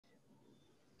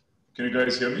Can you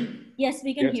guys hear me? Yes,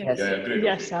 we can hear you. Yeah, great.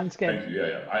 Yes, okay. sounds good. Thank you.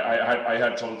 I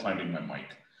had trouble finding my mic.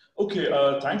 Okay,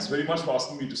 thanks very much for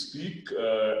asking me to speak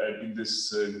in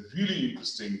this really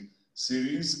interesting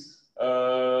series.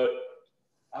 I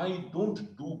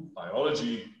don't do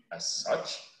biology as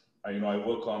such. I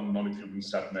work on non-equilibrium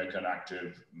stat mech and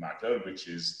active matter, which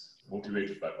is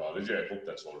motivated by biology. I hope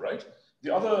that's all right.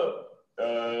 The other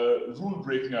rule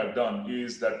breaking I've done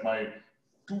is that my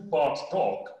two-part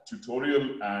talk,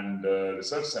 tutorial and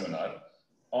research seminar,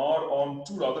 are on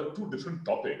two different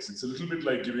topics. It's a little bit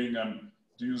like giving,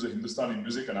 to use a Hindustani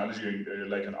music analogy,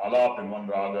 like an alap in one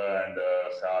raga and a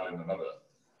khayal in another.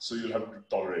 So you'll have to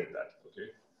tolerate that,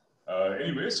 okay?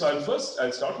 Anyway, so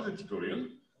I'll start with the tutorial,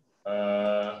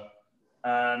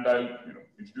 and I'll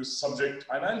introduce the subject,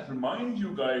 and I'll remind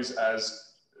you guys as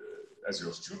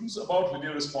your students about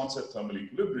linear response at thermal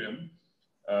equilibrium,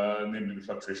 namely the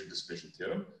fluctuation dissipation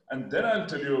theorem, and then I'll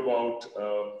tell you about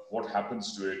what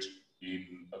happens to it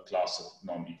in a class of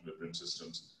non-equilibrium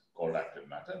systems called active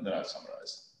matter, and then I'll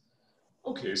summarize.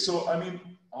 Okay, so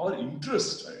our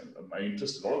interest,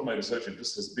 a lot of my research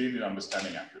interest has been in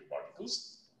understanding active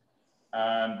particles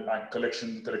and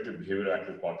collective behavior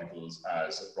active particles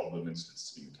as a problem in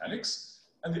statistical mechanics.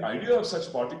 And the idea of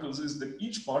such particles is that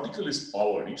each particle is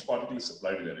powered, each particle is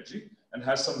supplied with energy and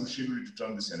has some machinery to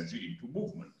turn this energy into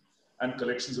movement. And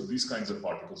collections of these kinds of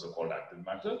particles are called active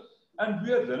matter. And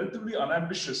we are relatively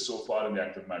unambitious so far in the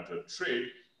active matter trade.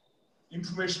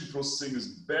 Information processing is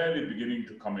barely beginning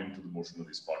to come into the motion of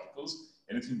these particles.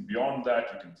 Anything beyond that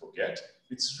you can forget.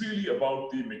 It's really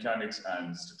about the mechanics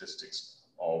and statistics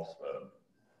of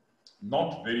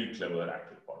not very clever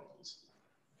active particles.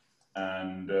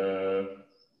 And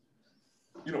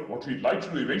what we'd like to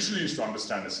do eventually is to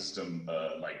understand a system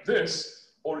like this,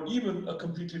 or even a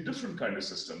completely different kind of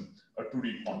system, a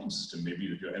 2D quantum system, maybe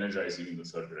that you're energizing in the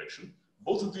third direction.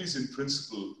 Both of these in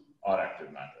principle are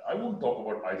active matter. I won't talk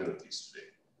about either of these today.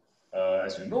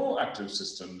 As you know, active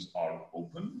systems are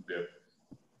open. They're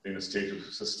in a state of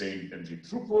sustained energy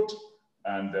throughput,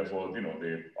 and therefore,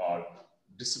 they are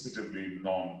dissipatively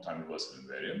non-time reversal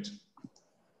invariant.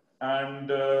 And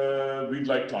we'd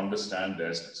like to understand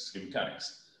their statistical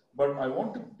mechanics. But I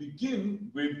want to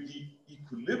begin with the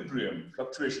equilibrium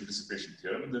fluctuation dissipation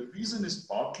theorem. And the reason is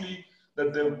partly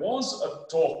that there was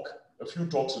a few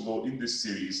talks ago in this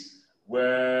series,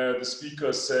 where the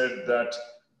speaker said that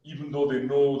even though they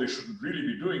know they shouldn't really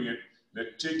be doing it,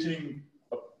 they're taking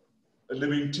a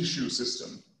living tissue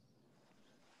system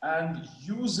and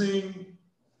using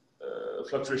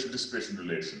fluctuation dissipation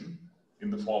relation in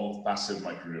the form of passive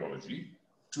microrheology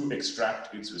to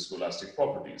extract its viscoelastic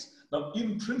properties. Now,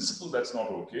 in principle, that's not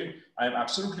okay. I am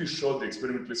absolutely sure the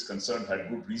experimentalists concerned had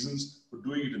good reasons for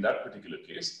doing it in that particular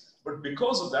case. But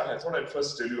because of that, I thought I'd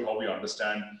first tell you how we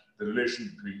understand the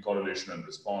relation between correlation and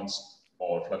response,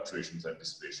 or fluctuations and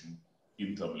dissipation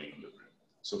in thermal equilibrium.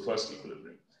 So first,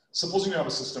 equilibrium. Supposing you have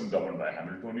a system governed by a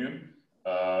Hamiltonian,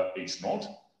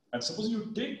 H0, and supposing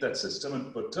you take that system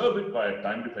and perturb it by a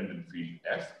time-dependent field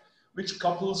F, which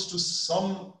couples to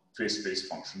some phase space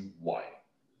function Y.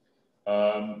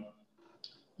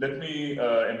 Let me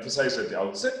emphasize at the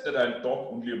outset that I'll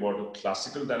talk only about a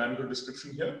classical dynamical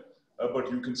description here,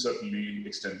 but you can certainly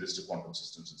extend this to quantum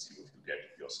systems and see what you get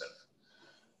yourself.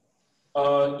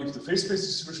 If the phase space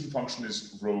distribution function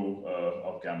is rho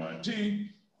of gamma and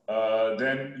t,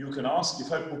 then you can ask, if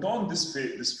I put on this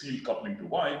field coupling to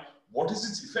Y, what is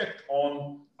its effect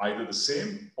on either the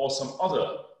same or some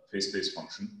other phase space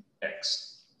function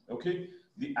x? Okay,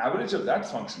 the average of that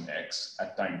function x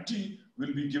at time t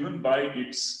will be given by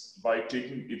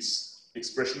taking its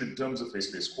expression in terms of phase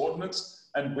space coordinates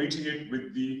and weighting it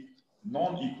with the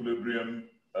non-equilibrium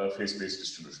phase space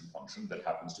distribution function that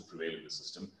happens to prevail in the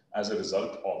system as a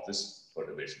result of this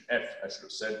perturbation. F, I should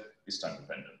have said, is time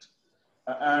dependent.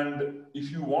 And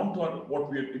if you want to, what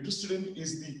we are interested in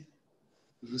is the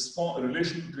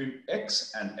relation between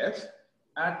x and f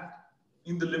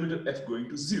in the limit of f going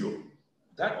to 0.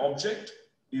 That object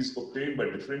is obtained by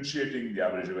differentiating the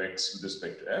average of x with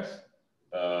respect to f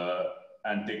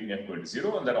and taking f going to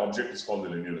 0, and that object is called the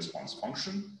linear response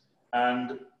function.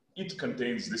 And it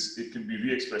contains this, it can be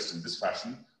re-expressed in this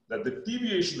fashion, that the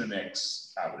deviation in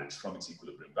x average from its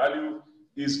equilibrium value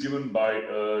is given by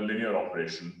a linear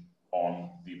operation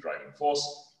on the driving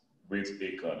force with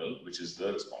a kernel, which is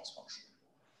the response function.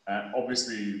 And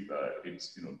obviously,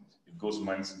 it goes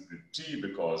minus infinity t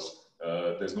because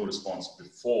there's no response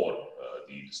before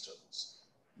the disturbance.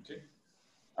 Okay,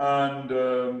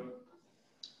 and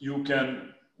you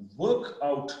can work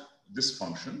out this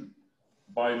function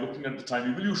by looking at the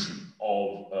time evolution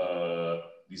of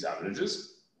these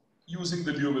averages. using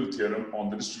the Liouville theorem on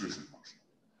the distribution function.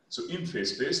 So in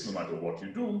phase space, no matter what you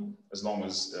do, as long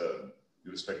as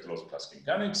you respect the laws of classical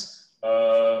mechanics,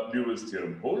 Liouville's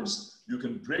theorem holds. You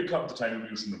can break up the time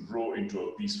evolution of rho into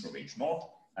a piece from H0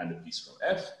 and a piece from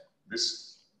F.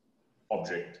 This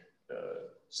object,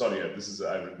 this is,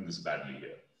 I've written this badly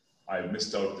here. I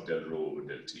missed out the del rho over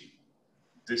del t.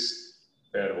 This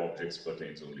pair of objects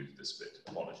pertains only to this bit.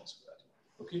 Apologies for that.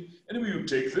 Okay. Anyway, you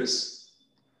take this,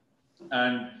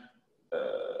 and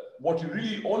all you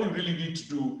really need to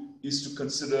do is to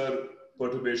consider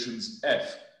perturbations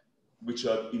f, which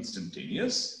are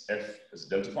instantaneous. F is a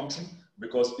delta function,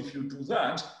 because if you do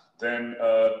that, then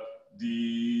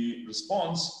the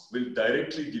response will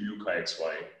directly give you chi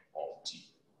xy of t,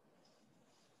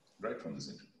 right from this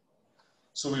interval.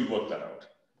 So we'll work that out.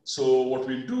 So what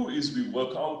we'll do is we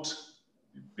work out,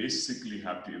 we basically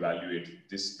have to evaluate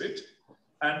this bit.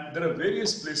 And there are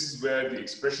various places where the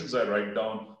expressions I write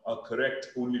down are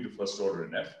correct only to first order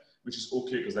in F, which is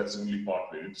okay because that's the only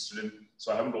part we're interested in.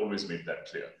 So I haven't always made that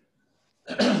clear.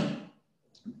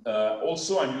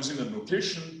 Also, I'm using a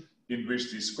notation in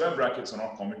which the square brackets are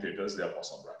not commutators, they are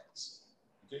Poisson brackets.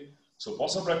 Okay? So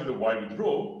Poisson bracket of y with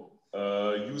rho,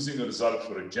 using a result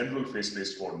for a general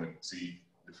phase-space coordinate C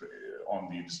on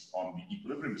the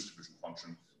equilibrium distribution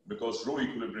function, because rho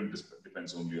equilibrium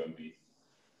depends only on the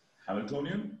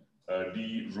Hamiltonian.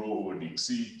 D rho over dx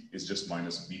is just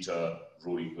minus beta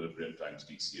rho equilibrium times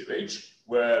dc of h,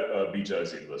 where beta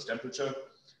is the inverse temperature.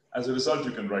 As a result,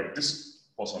 you can write this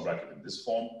Poisson bracket in this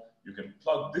form. You can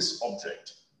plug this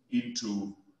object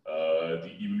into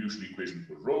the evolution equation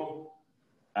for rho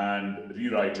and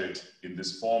rewrite it in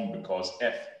this form because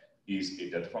f is a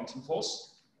delta function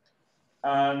force.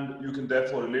 And you can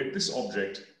therefore relate this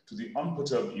object to the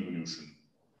unperturbed evolution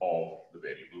of the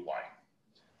variable y.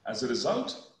 As a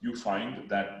result, you find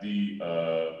that the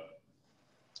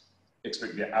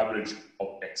average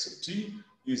of x of t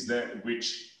is there,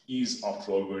 which is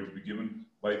after all going to be given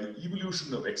by the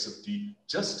evolution of x of t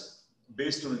just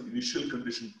based on an initial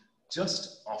condition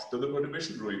just after the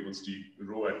perturbation, rho equals t,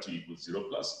 rho at t equals 0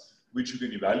 plus, which you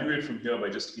can evaluate from here by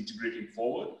just integrating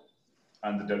forward,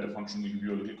 and the delta function will give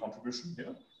you a little contribution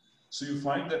here. So you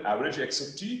find that average x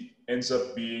of t ends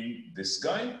up being this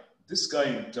guy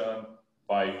in turn,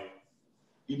 by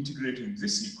integrating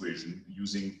this equation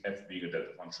using f being a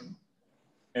delta function,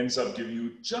 ends up giving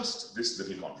you just this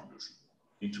little contribution.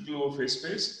 Integral over phase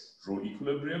space, rho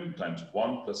equilibrium times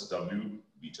 1 plus w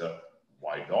beta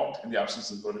y dot in the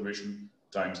absence of perturbation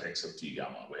times x of t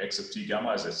gamma, where x of t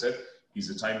gamma, as I said, is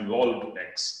the time evolved to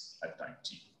x at time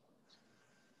t.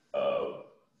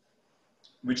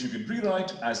 Which you can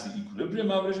rewrite as the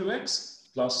equilibrium average of x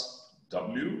plus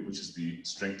w, which is the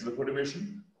strength of the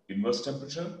perturbation, inverse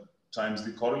temperature, times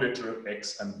the correlator of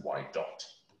x and y dot.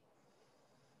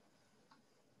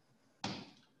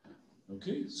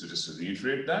 Okay, so just to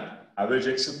reiterate that, average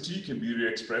x of t can be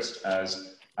re-expressed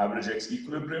as average x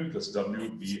equilibrium plus w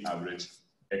be average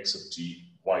x of t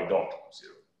y dot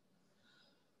 0.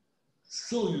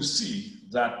 So you see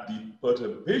that the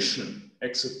perturbation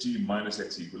x of t minus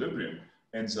x equilibrium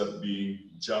ends up being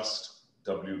just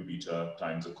w beta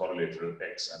times the correlator of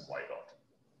x and y dot.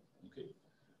 Okay,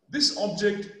 this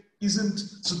object isn't,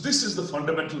 so this is the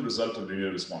fundamental result of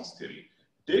linear response theory.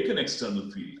 Take an external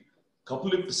field,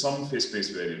 couple it to some phase space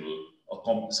variable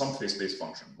or some phase space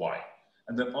function y,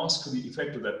 and then ask for the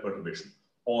effect of that perturbation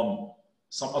on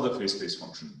some other phase space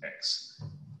function x.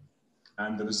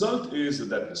 And the result is that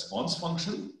that response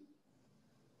function,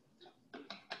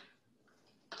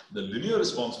 the linear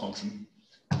response function,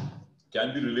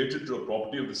 can be related to a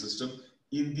property of the system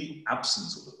in the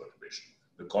absence of the perturbation.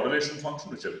 The correlation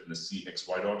function, which I've written as c x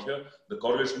y dot here, the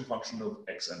correlation function of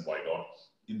x and y dot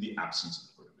in the absence of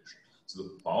the perturbation. So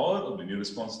the power of linear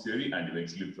response theory and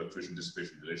eventually fluctuation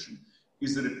dissipation relation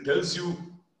is that it tells you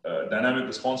dynamic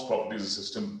response properties of the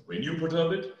system when you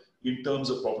perturb it, in terms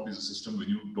of properties of the system when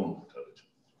you don't perturb it.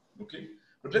 Okay,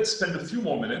 but let's spend a few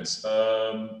more minutes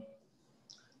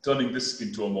turning this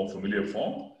into a more familiar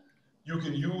form. You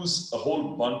can use a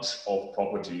whole bunch of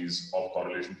properties of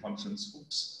correlation functions.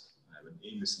 Oops, I have an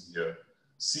A missing here.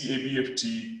 CAB of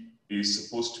t is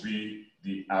supposed to be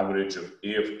the average of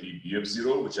A of t B of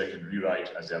 0, which I can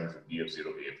rewrite as the average of B of 0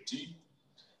 A of t,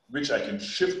 which I can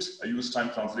shift. I use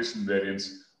time translation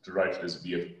variance to write it as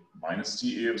B of minus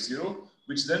t A of 0,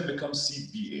 which then becomes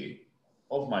CBA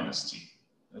of minus t.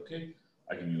 Okay,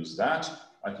 I can use that.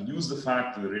 I can use the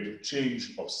fact that the rate of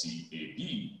change of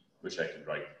CAB, which I can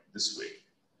write this way,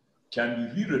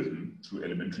 can be rewritten through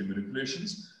elementary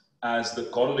manipulations as the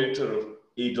correlator of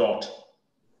A dot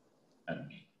and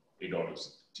B. A dot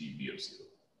is t B of 0.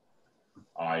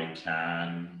 I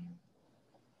can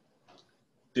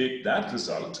take that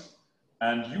result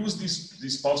and use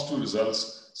these past two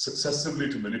results successively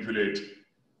to manipulate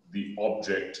the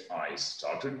object I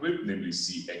started with, namely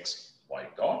Cx y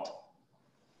dot,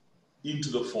 into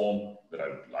the form that I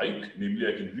would like, namely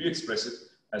I can re-express it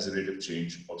as a rate of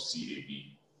change of CAB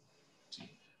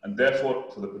t. And therefore,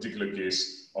 for the particular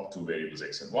case of two variables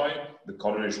x and y, the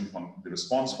correlation the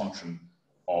response function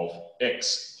of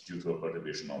x due to a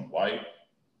perturbation on y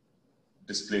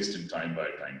displaced in time by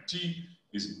time t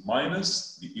is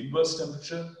minus the inverse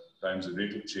temperature times the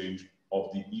rate of change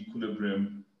of the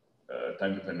equilibrium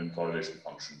time-dependent correlation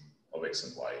function of x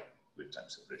and y with time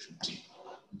separation t.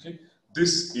 Okay,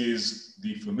 this is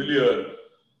the familiar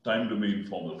time domain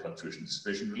formal fluctuation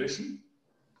dissipation relation.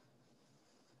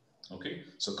 Okay,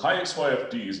 so chi xy of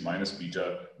t is minus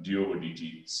beta d over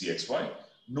dt cxy.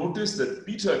 Notice that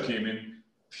beta came in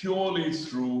purely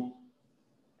through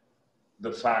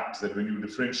the fact that when you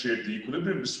differentiate the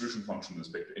equilibrium distribution function with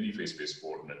respect to any phase-space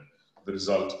coordinate, the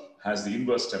result has the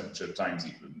inverse temperature times the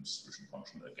equilibrium distribution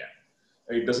function again.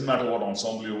 It doesn't matter what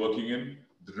ensemble you're working in,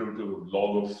 the derivative of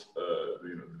log of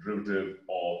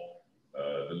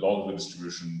the log of the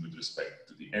distribution with respect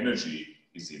to the energy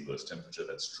is the inverse temperature.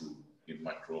 That's true in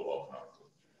micro or canonical.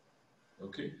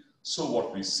 Okay, so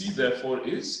what we see therefore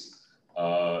is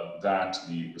that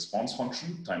the response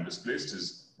function time displaced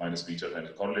is minus beta times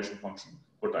the correlation function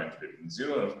for time greater than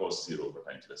 0, and of course 0 for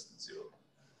time less than 0.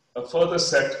 A further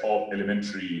set of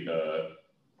elementary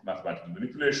mathematical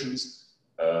manipulations,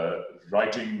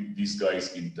 writing these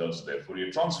guys in terms of their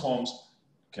Fourier transforms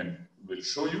will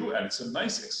show you, and it's a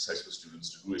nice exercise for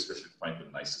students to do, especially to find the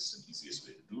nicest and easiest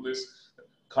way to do this.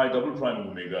 Chi double prime of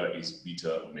omega is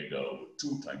beta omega over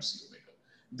 2 times c omega.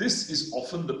 This is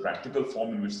often the practical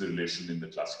form in which the relation in the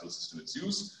classical system is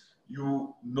used.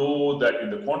 You know that in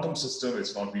the quantum system,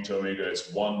 it's not beta omega,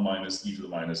 it's 1 minus e to the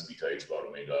minus beta h bar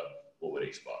omega over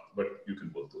h bar, but you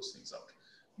can work those things out.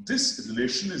 This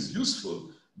relation is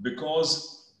useful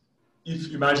because if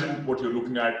you imagine what you're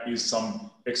looking at is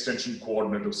some extension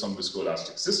coordinate of some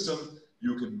viscoelastic system,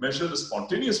 you can measure the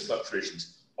spontaneous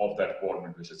fluctuations of that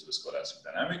coordinate, which is viscoelastic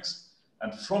dynamics,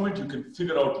 and from it you can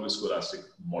figure out the viscoelastic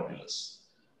modulus.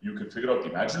 You can figure out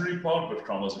the imaginary part, but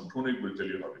Kramers and Koenig will tell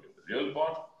you how to get the real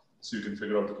part. So you can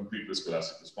figure out the complete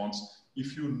viscoelastic response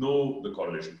if you know the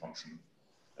correlation function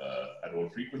at all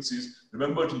frequencies.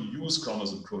 Remember to use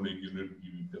Kramers and Koenig, you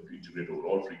need to integrate over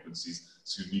all frequencies,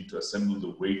 so you need to assemble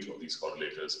the weight of these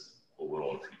correlators over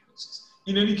all frequencies.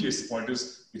 In any case, the point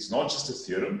is, it's not just a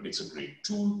theorem, it's a great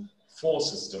tool for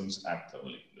systems at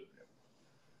thermal equilibrium.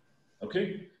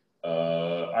 Okay,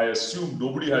 I assume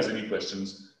nobody has any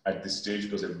questions at this stage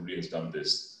because everybody has done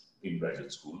this in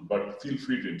graduate school, but feel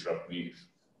free to interrupt me if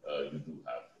you do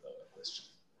have a question.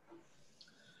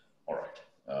 All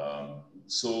right,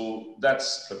 so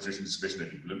that's fluctuation dissipation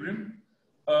at equilibrium.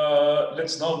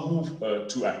 Let's now move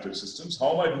to active systems.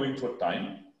 How am I doing for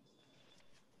time?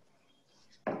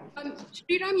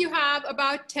 Sriram, you have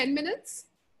about 10 minutes.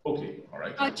 Okay, all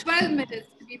right. 12 minutes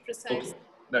to be precise. Okay,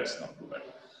 that's not too bad.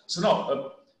 So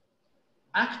now,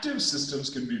 active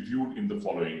systems can be viewed in the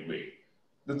following way.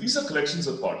 That these are collections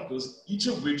of particles, each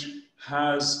of which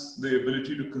has the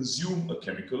ability to consume a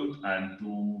chemical and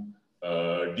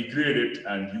to degrade it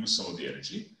and use some of the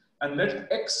energy. And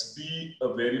let X be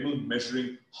a variable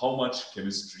measuring how much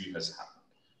chemistry has happened.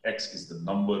 X is the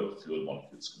number of fuel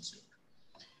molecules consumed.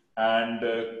 And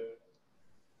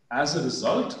as a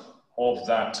result of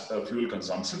that fuel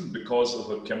consumption, because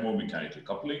of a chemomechanical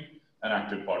coupling, an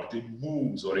active particle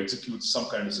moves or executes some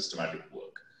kind of systematic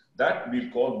work. That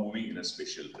we'll call moving in a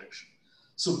spatial direction.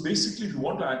 So basically, if you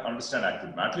want to understand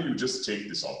active matter, you just take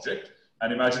this object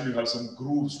and imagine you have some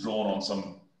grooves drawn on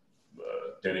some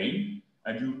terrain,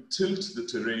 and you tilt the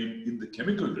terrain in the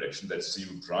chemical direction. That's so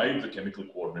you drive the chemical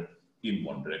coordinate in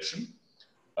one direction.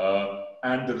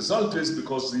 And the result is,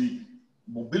 because the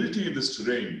mobility in this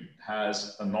terrain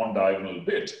has a non-diagonal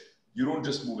bit, you don't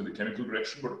just move in the chemical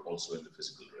direction, but also in the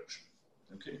physical direction.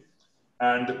 Okay.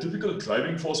 And the typical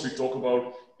driving force we talk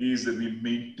about is that we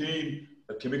maintain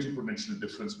a chemical potential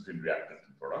difference between reactant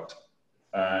and product,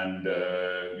 and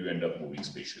you end up moving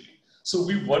spatially. So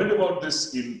we worried about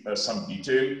this in some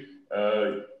detail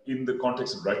in the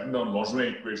context of writing down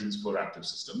Langevin equations for active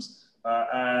systems.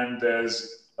 And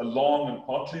there's a long and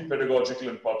partly pedagogical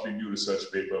and partly new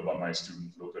research paper by my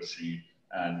student Lokarshi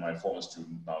and my former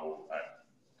student now at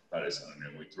Paris,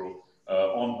 Ananya Moitro,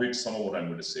 on which some of what I'm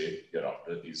going to say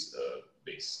hereafter is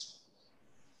based.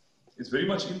 It's very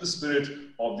much in the spirit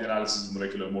of the analysis of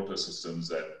molecular motor systems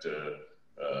that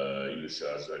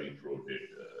Ilyusha Zaripro did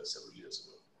several years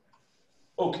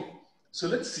ago. Okay, So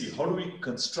let's see, how do we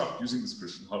construct, using this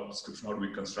description, how do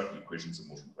we construct equations of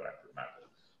motion for active matter?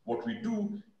 What we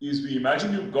do is we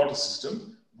imagine you've got a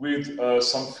system with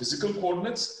some physical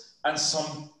coordinates and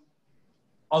some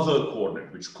other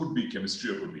coordinate, which could be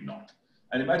chemistry or could be not.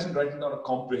 And imagine writing down a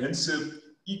comprehensive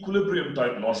equilibrium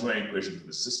type Langevin equation for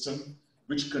the system,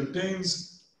 which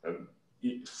contains,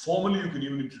 formally you can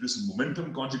even introduce a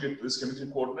momentum conjugate to this chemical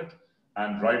coordinate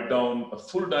and write down a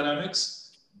full dynamics.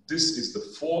 This is the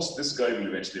force, this guy will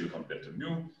eventually become delta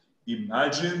mu.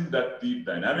 Imagine that the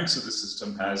dynamics of the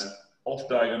system has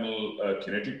off-diagonal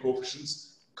kinetic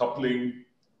coefficients, coupling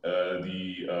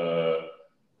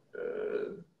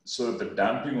so that the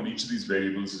damping on each of these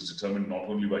variables is determined not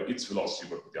only by its velocity,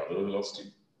 but with the other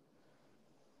velocity.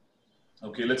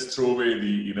 Okay, let's throw away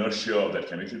the inertia of that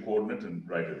chemical coordinate and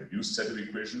write a reduced set of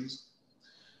equations.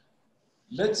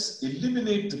 Let's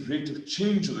eliminate the rate of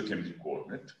change of the chemical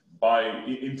coordinate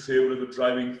in favor of the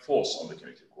driving force on the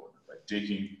chemical coordinate by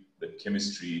taking the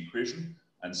chemistry equation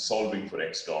and solving for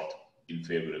x dot in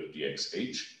favor of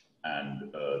dxh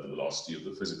and the velocity of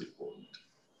the physical coordinate.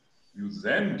 You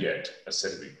then get a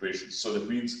set of equations. So that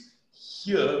means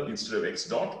here, instead of x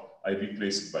dot, I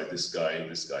replace it by this guy, and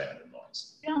a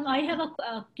noise. I have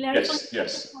a clarification.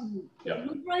 Yes. Yeah.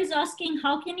 Ludra is asking,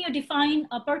 how can you define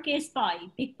uppercase pi,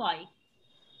 big pi?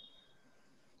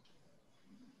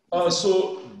 First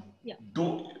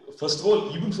of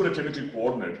all, even for a chemical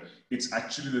coordinate, it's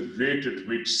actually the rate at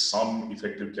which some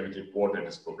effective chemical coordinate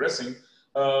is progressing.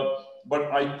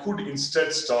 But I could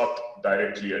instead start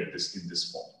directly at in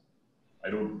this form. I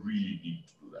don't really need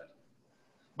to do that.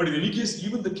 But in any case,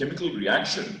 even the chemical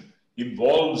reaction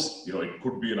involves, it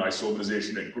could be an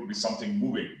isomerization, it could be something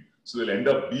moving. So there'll end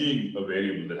up being a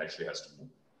variable that actually has to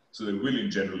move. So there will in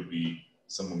general be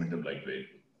some momentum-like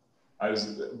variable.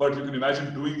 But you can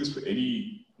imagine doing this for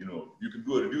any, you can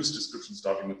do a reduced description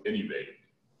starting with any variable.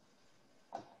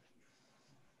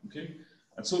 Okay,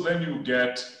 and so then you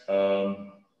get,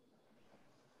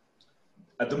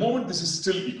 at the moment, this is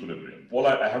still equilibrium. Well,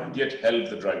 I haven't yet held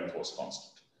the driving force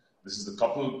constant. This is the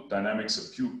coupled dynamics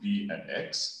of Q, P, and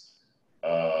X.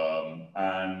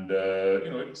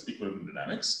 It's equilibrium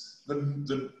dynamics.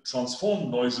 The transformed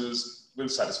noises will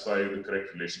satisfy the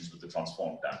correct relations with the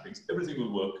transformed dampings. Everything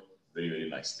will work very, very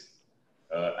nicely.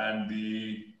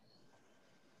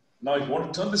 Now, if you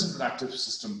want to turn this into an active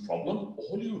system problem,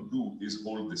 all you do is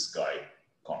hold this guy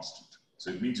constant. So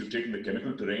it means you've taken the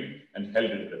chemical terrain and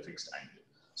held it at a fixed angle.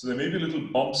 So there may be little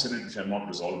bumps in it which I'm not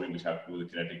resolving, which have to do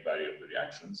with the kinetic barrier of the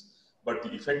reactions. But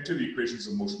the effective equations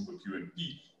of motion for Q and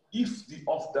P, if the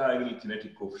off-diagonal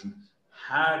kinetic coefficient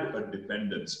had a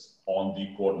dependence on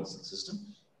the coordinates of the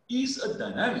system, is a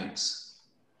dynamics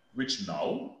which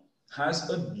now has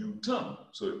a new term.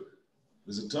 So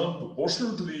there's a term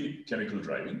proportional to the chemical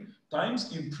driving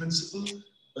times, in principle,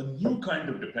 a new kind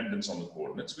of dependence on the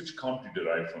coordinates which can't be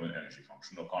derived from an energy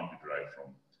function or can't be derived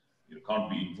from, can't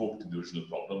be invoked in the original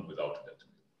problem without a delta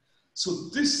mu. So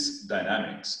this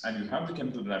dynamics, and you have the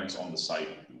chemical dynamics on the side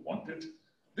if you want it,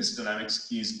 this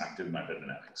dynamics is active matter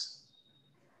dynamics.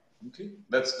 Okay,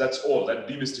 that's all. That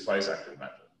demystifies active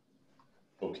matter.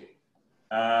 Okay,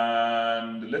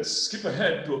 and let's skip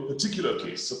ahead to a particular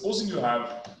case. Supposing you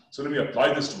have, so let me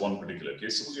apply this to one particular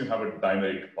case. Suppose you have a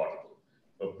dimeric particle,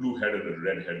 a blue head and a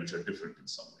red head, which are different in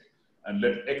some way. And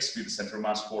let x be the center of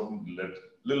mass coordinate, let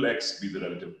little x be the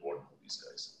relative coordinate of these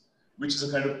guys, which is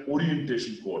a kind of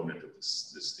orientation coordinate of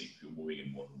this thing if you're moving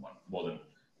in more than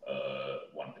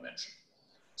one dimension.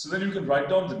 So then you can write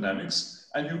down the dynamics,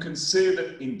 and you can say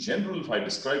that in general, if I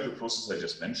describe the process I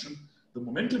just mentioned, the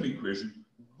momentum equation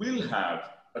will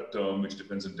have a term which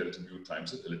depends on delta mu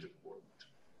times a relative coordinate.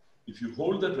 If you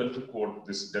hold that relative coordinate,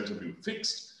 this delta mu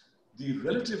fixed, the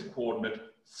relative coordinate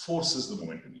forces the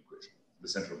momentum equation, the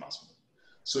center of mass moment.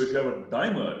 So if you have a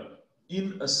dimer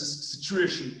in a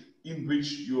situation in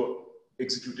which you are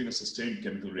executing a sustained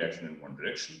chemical reaction in one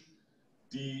direction,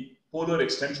 the polar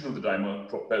extension of the dimer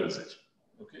propels it.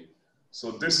 Okay, so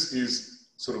this is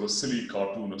sort of a silly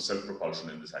cartoon of self-propulsion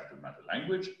in this active matter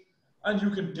language, and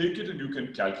you can take it and you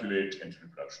can calculate entropy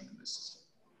production in this system.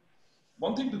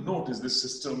 One thing to note is this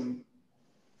system,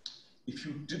 if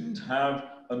you didn't have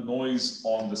a noise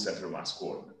on the center of mass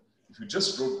coordinate, if you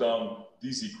just wrote down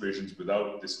these equations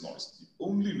without this noise, the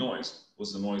only noise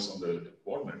was the noise on the relative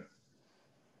coordinate.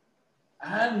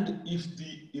 And if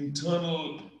the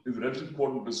relative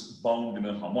coordinate is bound in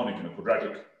a harmonic, in a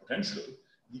quadratic potential,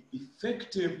 the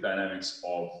effective dynamics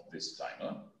of this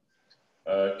dimer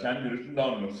can be written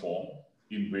down in a form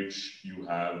in which you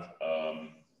have,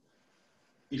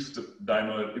 if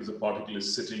the particle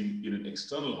is sitting in an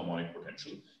external harmonic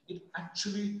potential, it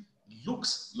actually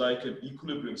looks like an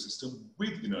equilibrium system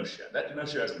with inertia. That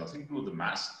inertia has nothing to do with the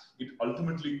mass. It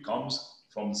ultimately comes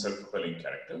from the self-propelling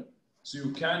character. So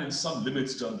you can, in some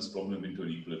limits, turn this problem into an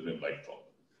equilibrium-like problem.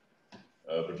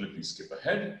 But let me skip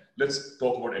ahead. Let's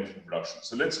talk about entropy production.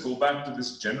 So let's go back to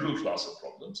this general class of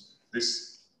problems,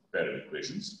 this pair of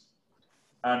equations,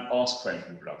 and ask for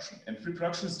entropy production. Entropy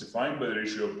production is defined by the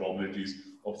ratio of probabilities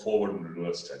of forward and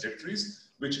reverse trajectories,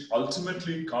 which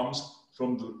ultimately comes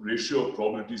from the ratio of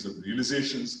probabilities of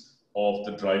realizations of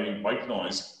the driving white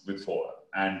noise with forward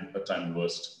and a time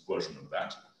reversed version of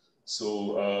that.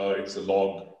 So it's a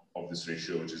log of this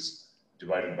ratio, which is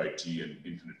divided by t and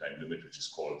infinite time limit, which is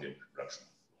called the entropy production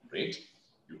rate.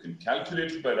 You can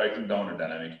calculate it by writing down a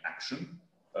dynamic action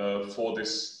for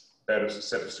this pair of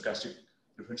set of stochastic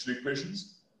differential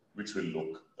equations, which will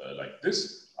look like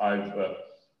this. I've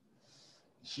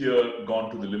here gone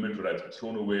to the limit where I've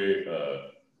thrown away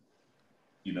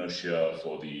inertia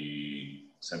for the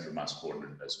central mass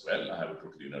coordinate as well. I have a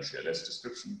totally inertia-less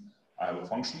description. I have a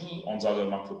functional,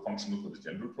 Onzaga-Markov functional for the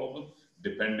general problem.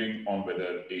 Depending on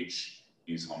whether H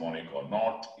is harmonic or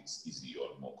not, it's easy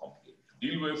or more complicated to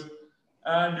deal with.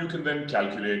 And you can then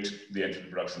calculate the entropy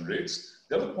production rates.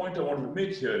 The other point I want to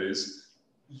make here is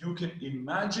you can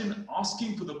imagine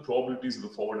asking for the probabilities of the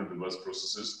forward and reverse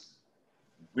processes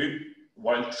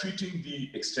while treating the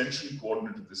extension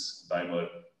coordinate of this dimer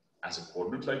as a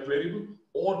coordinate-like variable,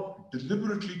 or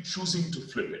deliberately choosing to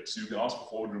flip it. So you can ask for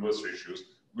forward-reverse ratios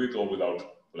with or without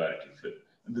polarity flip.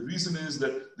 And the reason is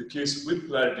that the case with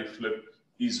polarity flip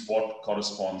is what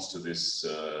corresponds to this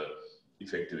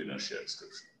effective inertia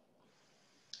description.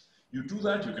 You do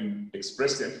that, you can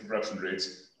express the entropy production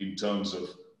rates in terms of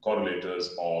correlators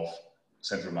of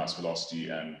central mass velocity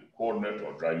and coordinate,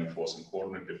 or driving force and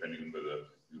coordinate, depending on whether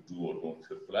you do or don't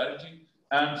flip polarity.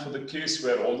 And for the case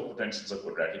where all the potentials are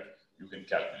quadratic, you can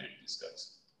calculate these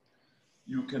guys.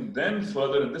 You can then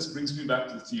further, and this brings me back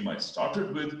to the theme I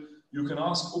started with, you can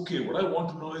ask, okay, what I want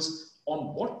to know is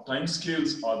on what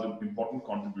timescales are the important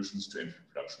contributions to entropy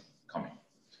production coming?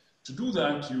 To do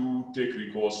that, you take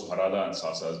recourse to Harada and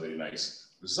Sasa's very nice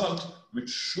result, which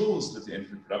shows that the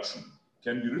entropy production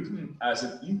can be written as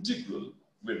an integral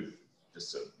with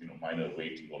just a minor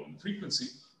weight involved in the frequency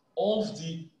of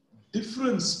the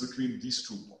difference between these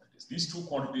two quantities. These two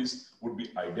quantities would be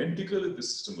identical if the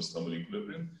system was thermal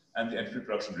equilibrium, and the entropy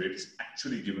production rate is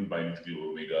actually given by an integral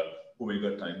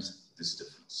omega times this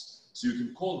difference. So you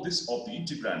can call this of the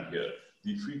integrand here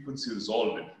the frequency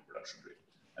resolved entropy production rate.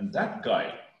 And that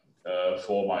guy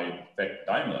for my PET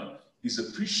dimer is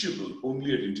appreciable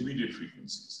only at intermediate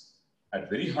frequencies. At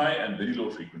very high and very low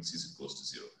frequencies, it goes to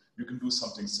zero. You can do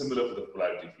something similar for the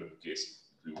polarity flip case.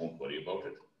 We won't worry about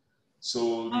it.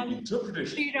 So the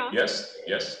interpretation, Sriram, yes.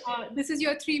 This is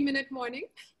your 3-minute warning.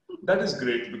 That is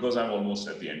great because I'm almost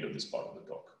at the end of this part of the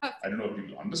talk. Okay. I don't know if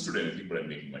people understood anything, but I'm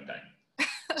making my time.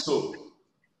 So,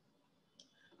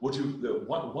 why do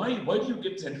you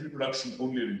get entropy production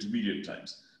only at intermediate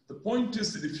times? The point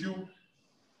is that if you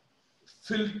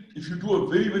do a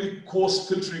very, very coarse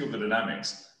filtering of the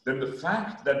dynamics, then the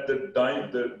fact that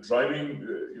the driving,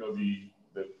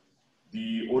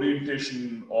 the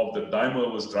orientation of the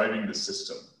dimer was driving the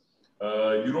system,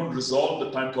 you don't resolve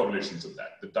the time correlations of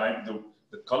that.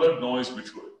 The colored noise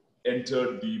which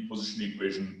entered the position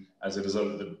equation as a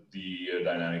result of the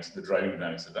driving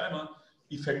dynamics of the dimer,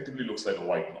 effectively looks like a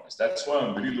white noise. That's why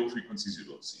on very low frequencies you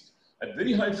don't see it. At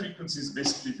very high frequencies,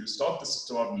 basically, if you start the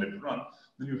system out and let it run,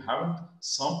 then you haven't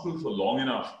sampled for long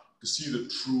enough to see the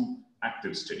true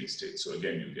active steady state. So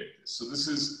again, you get this. So this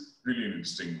is really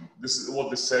interesting. This is what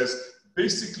this says.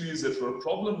 Basically, is that for a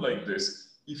problem like this,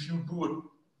 if you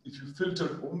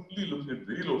filter only looking at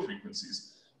very low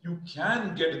frequencies, you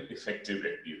can get an effective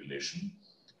FP relation,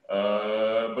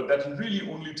 but that will really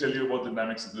only tell you about the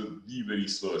dynamics of the very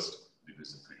slowest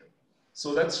degrees of freedom.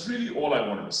 So that's really all I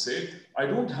wanted to say. I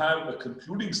don't have a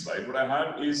concluding slide. What I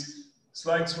have is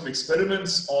slides from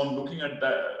experiments on looking at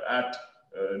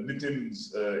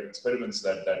Nitin's experiments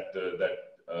that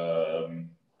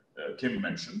Kim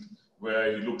mentioned,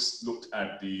 where he looked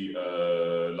at the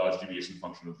large deviation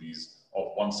function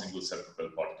of one single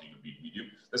self-propelled particle in a beat medium.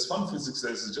 As fun physics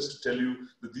says, is just to tell you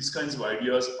that these kinds of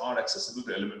ideas are accessible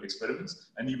to element experiments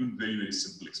and even very, very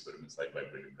simple experiments like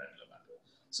vibrating granular matter.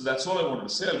 So that's all I wanted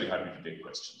to say. I'll be happy to take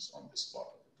questions on this part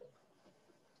of the talk.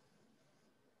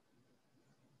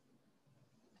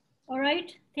 All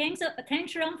right, thanks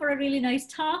Sriram for a really nice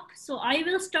talk. So I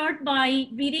will start by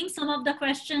reading some of the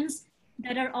questions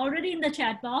that are already in the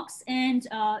chat box, and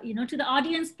to the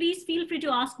audience, please feel free to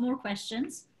ask more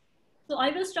questions. So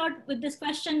I will start with this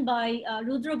question by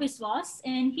Rudra Biswas,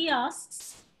 and he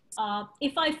asks,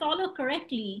 if I follow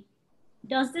correctly,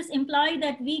 does this imply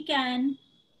that we can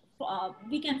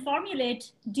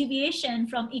formulate deviation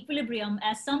from equilibrium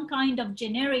as some kind of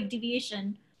generic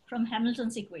deviation from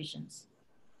Hamilton's equations?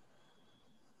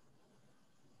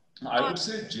 I would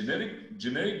say generic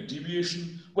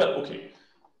deviation. Well, okay.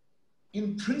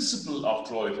 In principle,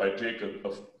 after all, if I take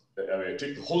I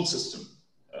take the whole system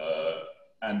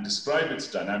and describe its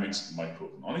dynamics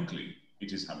microeconomically,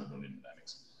 it is Hamiltonian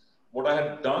dynamics. What I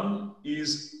had done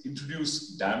is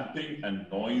introduce damping and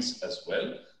noise as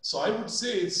well. So I would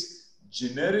say it's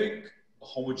generic,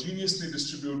 homogeneously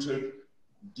distributed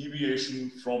deviation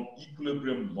from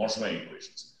equilibrium Ramaswamy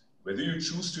equations. Whether you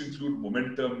choose to include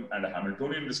momentum and a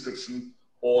Hamiltonian description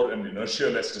or an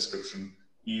inertia-less description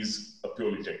is a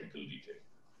purely technical detail.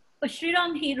 But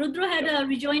Sriram, Rudra had a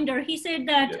rejoinder. He said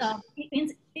that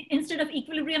Yes. Instead of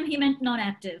equilibrium, he meant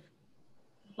non-active.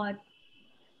 But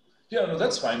yeah, no,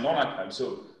 that's fine, non-active.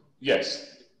 So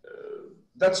yes,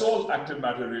 that's all active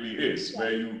matter really is,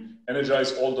 where you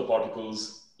energize all the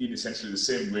particles in essentially the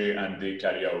same way and they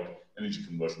carry out energy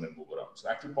conversion and move around. So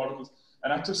active particles,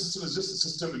 an active system is just a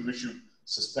system in which you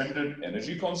suspended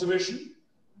energy conservation,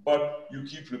 but you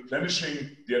keep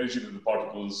replenishing the energy that the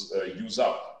particles use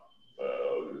up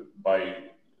by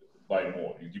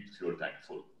more. You keep the fuel tank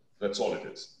full. That's all it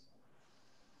is.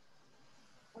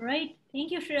 All right,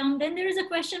 thank you, Sriram. Then there is a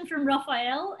question from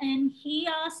Raphael, and he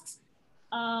asks,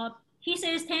 he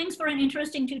says, thanks for an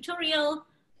interesting tutorial.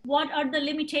 What are the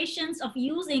limitations of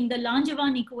using the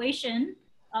Langevin equation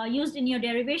used in your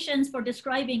derivations for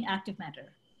describing active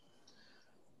matter?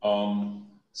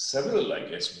 Several, I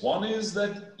guess. One is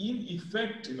that in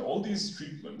effect, in all these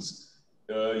treatments,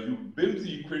 you build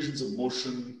the equations of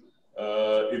motion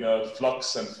in a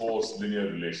flux and force linear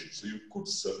relation. So you could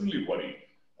certainly worry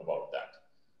about that.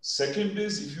 Second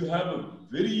is if you have a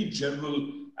very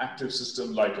general active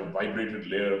system like a vibrated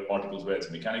layer of particles where it's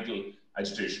mechanical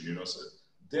agitation, you know, so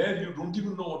there you don't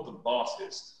even know what the bath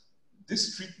is.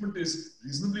 This treatment is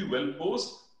reasonably well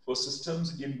posed for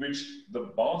systems in which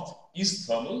the bath is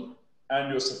thermal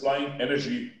and you're supplying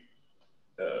energy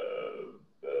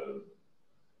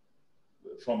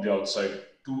from the outside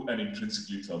to an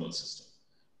intrinsically thermal system.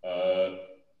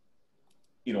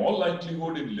 In all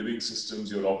likelihood, in living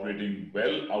systems, you're operating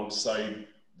well outside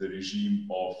the regime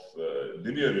of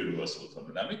linear irreversible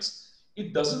thermodynamics.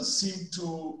 It doesn't seem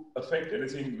to affect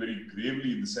anything very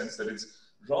gravely in the sense that it's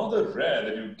rather rare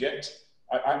that you get,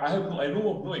 I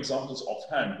know of no examples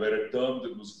offhand where a term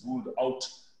that was ruled out,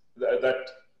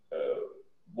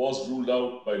 was ruled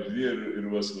out by linear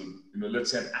irreversible, you know,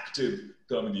 let's say an active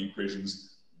term in the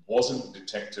equations wasn't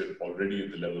detected already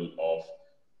at the level of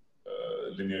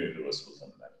linear irreversible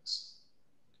thermodynamics.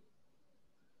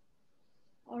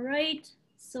 All right.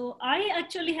 So I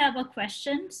actually have a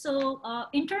question. So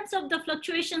in terms of the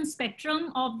fluctuation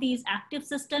spectrum of these active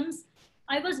systems,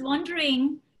 I was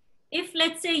wondering if,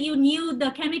 let's say, you knew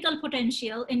the chemical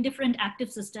potential in different active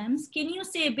systems, can you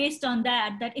say based on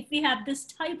that, that if we have this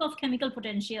type of chemical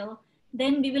potential,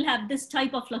 then we will have this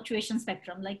type of fluctuation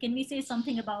spectrum? Like, can we say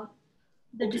something about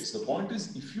the... Okay, so the point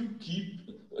is, if you keep,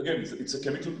 again, it's a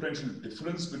chemical potential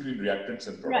difference between reactants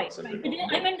and products. Right, right.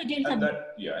 I meant the delta. And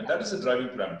that, and that is a driving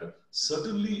parameter.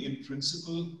 Certainly, in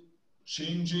principle,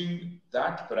 changing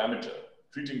that parameter,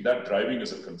 treating that driving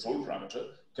as a control parameter,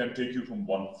 can take you from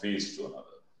one phase to another.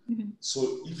 Mm-hmm.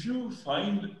 So if you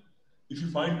find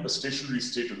a stationary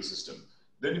state of the system,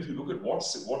 then if you look at what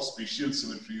spatial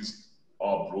symmetries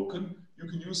are broken, you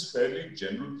can use fairly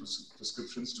general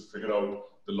prescriptions to figure out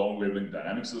the long wavelength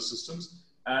dynamics of the systems.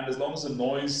 And as long as the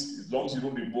noise, as long as you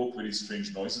don't invoke very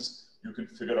strange noises, you can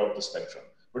figure out the spectrum.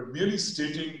 But merely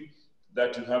stating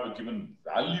that you have a given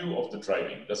value of the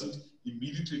driving doesn't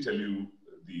immediately tell you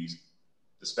the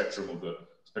spectrum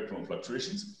of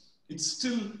fluctuations. It's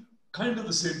still kind of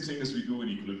the same thing as we do in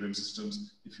equilibrium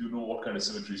systems. If you know what kind of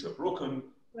symmetries are broken,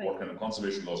 right, what kind of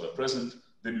conservation laws are present,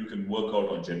 then you can work out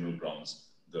on general grounds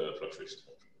the fluctuation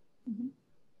spectrum. Mm-hmm.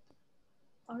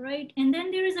 All right, and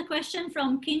then there is a question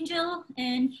from Kinjal,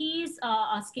 and he's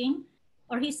asking,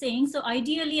 or he's saying, so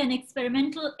ideally an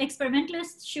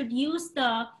experimentalist should use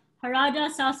the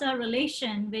Harada-Sasa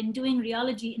relation when doing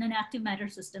rheology in an active matter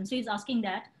system. So he's asking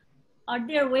that, are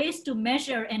there ways to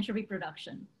measure entropy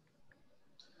production?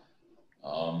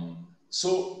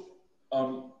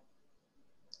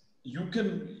 You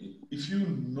can, if you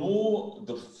know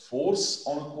the force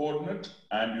on a coordinate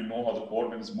and you know how the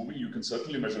coordinate is moving, you can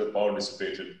certainly measure the power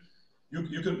dissipated.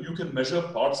 You can measure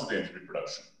parts of the entropy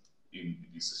production in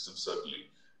these systems, certainly.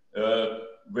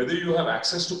 Whether you have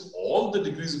access to all the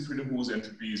degrees of freedom whose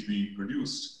entropy is being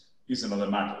produced is another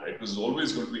matter, right? Because there's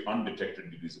always going to be undetected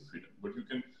degrees of freedom. But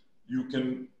you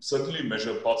can certainly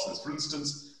measure parts of this. For instance,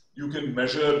 you can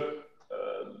measure,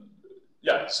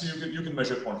 so you can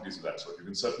measure quantities of that sort. You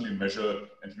can certainly measure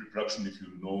entropy production if you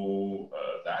know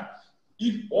that.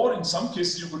 Or in some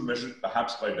cases, you could measure it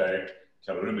perhaps by direct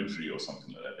calorimetry or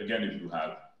something like that. Again, if you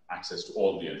have access to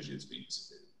all the energy that's being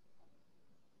dissipated.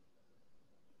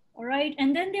 All right,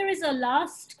 and then there is a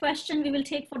last question we will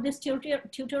take for this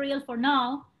tutorial for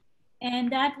now.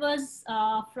 And that was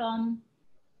from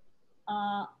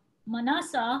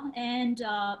Manasa. And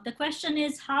the question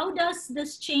is, how does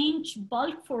this change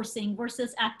bulk forcing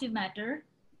versus active matter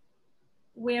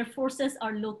where forces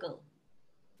are local?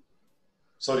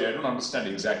 Sorry, I don't understand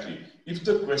exactly. If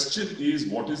the question is,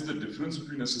 what is the difference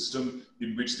between a system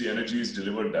in which the energy is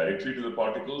delivered directly to the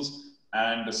particles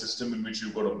and a system in which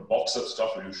you've got a box of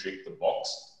stuff and you shake the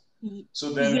box?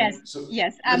 So then,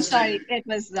 yes. I'm sorry, it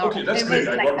was okay. That's great.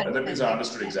 That means I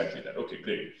understood yeah. exactly that. Okay,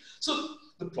 great. So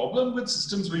the problem with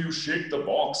systems where you shake the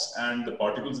box and the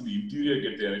particles in the interior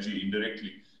get the energy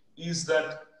indirectly is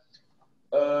that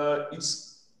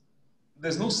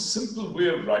there's no simple way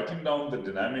of writing down the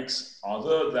dynamics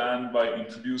other than by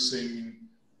introducing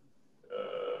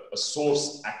a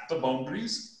source at the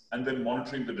boundaries and then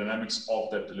monitoring the dynamics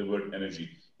of that delivered energy.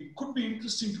 It could be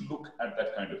interesting to look at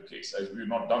that kind of case, as we've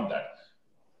not done that.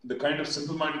 The kind of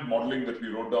simple-minded modeling that we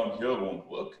wrote down here won't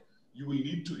work. You will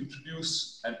need to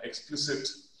introduce an explicit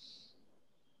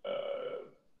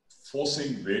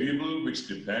forcing variable which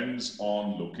depends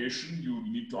on location. You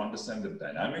need to understand the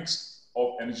dynamics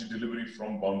of energy delivery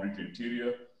from boundary to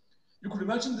interior. You could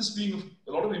imagine this being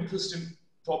a lot of interest in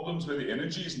problems where the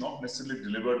energy is not necessarily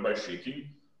delivered by shaking,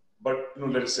 but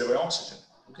let us say by oxygen.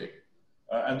 Okay,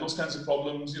 and those kinds of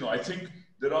problems. I think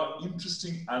there are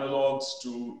interesting analogs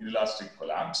to inelastic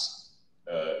collapse,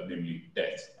 namely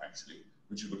death, actually,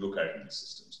 which you could look at in these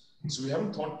systems. So we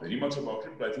haven't thought very much about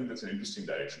it, but I think that's an interesting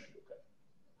direction to look at.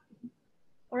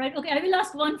 All right, okay, I will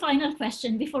ask one final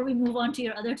question before we move on to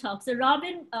your other talk. So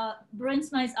Robin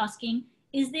Bruinsma is asking,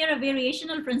 is there a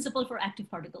variational principle for active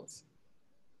particles?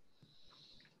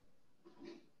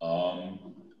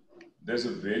 There's a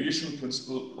variational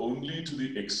principle only to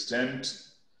the extent,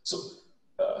 so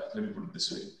let me put it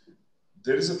this way.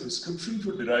 There is a prescription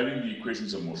for deriving the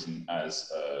equations of motion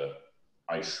as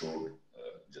I showed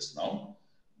just now,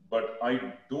 but I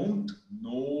don't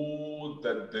know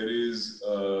that there is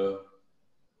a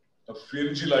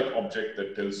Ferenczi-like object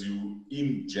that tells you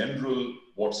in general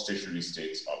what stationary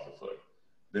states are preferred.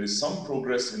 There is some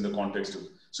progress in the context of,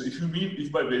 so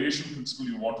if by variation principle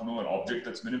you want to know an object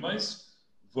that's minimized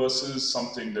versus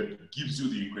something that gives you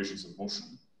the equations of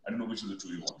motion, I don't know which of the two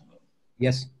you want to know.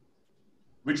 Yes.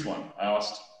 Which one? I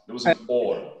asked, there was an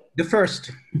or. The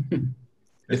first.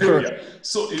 The first. Yeah.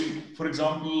 So for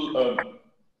example,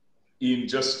 in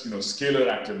just scalar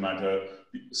active matter,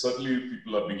 certainly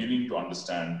people are beginning to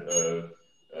understand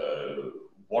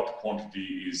what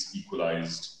quantity is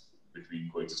equalized between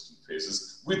coexistent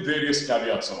phases with various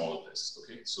caveats on all of this.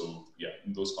 Okay, so yeah,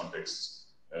 in those contexts,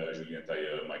 Julien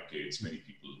Thayer, Mike Cates, many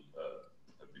people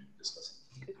have been discussing.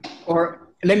 Or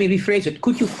let me rephrase it.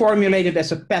 Could you formulate it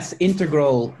as a path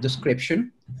integral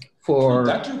description for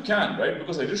that? You can, right?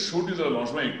 Because I just showed you the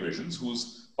Langevin equations,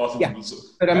 whose path integral. So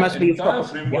there must be a entire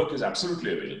framework is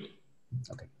absolutely available.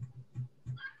 Okay.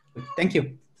 Thank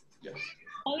you. Yeah.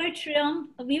 All right, Sriram,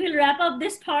 we will wrap up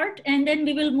this part and then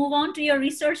we will move on to your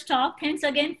research talk. Thanks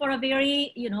again for a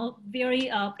very,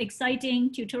 very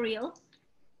exciting tutorial.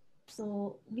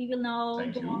 So we will now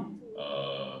Thank go you. on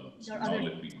to So now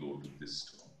let me go to this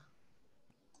talk.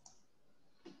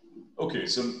 Okay,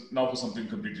 so now for something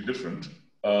completely different.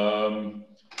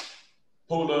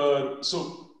 Polar,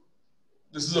 so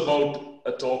this is about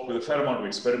a talk with a fair amount of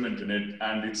experiment in it,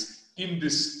 and it's in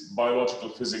this biological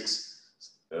physics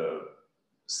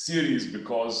series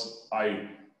because I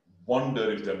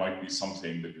wonder if there might be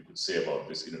something that you could say about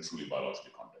this in a truly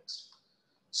biological context.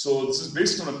 So this is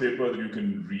based on a paper that you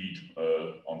can read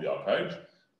on the archive.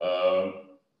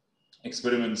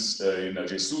 Experiments in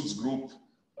Ajay Sood's group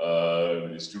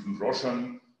with his student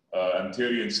Roshan, and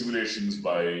theory and simulations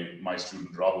by my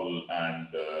student Rahul and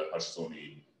Harsh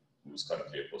Soni, who's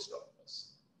currently a postdoc with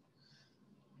us.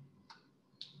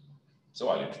 So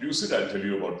I'll introduce it, I'll tell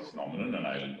you about the phenomenon, and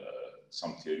I'll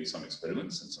some theory, some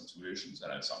experiments, and some simulations,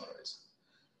 and I'll summarize.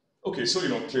 Okay, so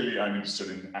clearly I'm interested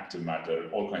in active matter,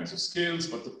 all kinds of scales,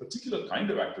 but the particular kind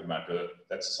of active matter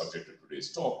that's the subject of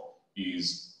today's talk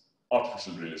is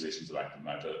artificial realizations of active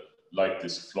matter, like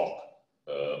this flock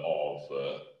of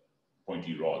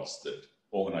pointy rods that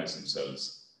organize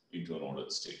themselves into an ordered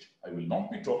state. I will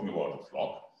not be talking about a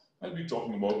flock. I'll be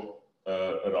talking about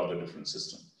a rather different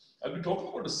system. I'll be talking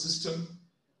about a system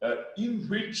in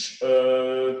which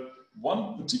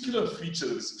one particular feature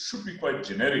that should be quite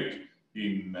generic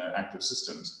in active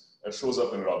systems shows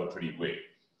up in a rather pretty way,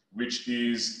 which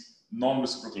is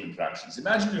non-reciprocal interactions.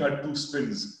 Imagine you had two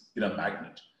spins in a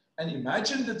magnet, and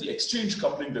imagine that the exchange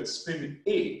coupling that spin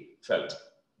A felt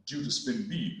due to spin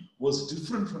B was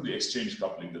different from the exchange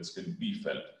coupling that spin B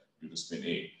felt due to spin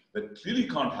A. That clearly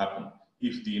can't happen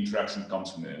if the interaction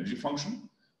comes from an energy function,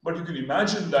 but you can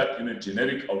imagine that in a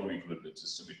generic auto-equilibrium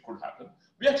system, it could happen.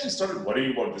 We actually started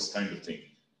worrying about this kind of thing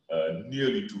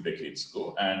nearly 2 decades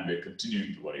ago, and we're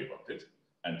continuing to worry about it,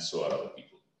 and so are other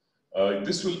people.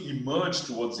 This will emerge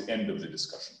towards the end of the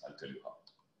discussion. I'll tell you how.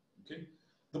 Okay.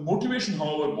 The motivation,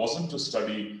 however, wasn't to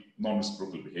study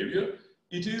non-reciprocal behavior.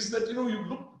 It is that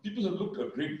people have looked a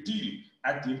great deal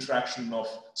at the interaction of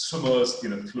swimmers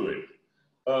in a fluid.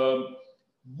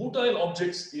 Motile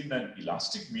objects in an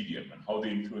elastic medium and how they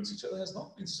influence each other has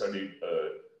not been studied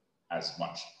as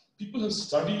much. People have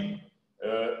studied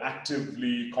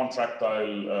actively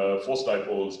contractile force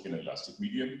dipoles in an elastic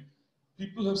medium.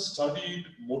 People have studied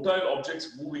motile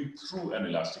objects moving through an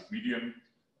elastic medium.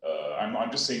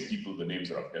 I'm just saying people, the names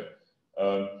are up here.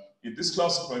 In this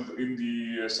class, in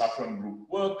the Safran group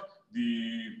work,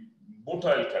 the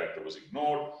motile character was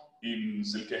ignored. In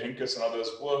Silke Henkes and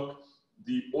others' work,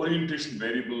 the orientation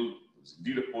variable was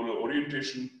indeed a polar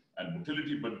orientation and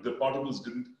motility, but the particles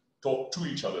didn't talk to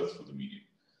each other through the medium.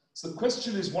 So the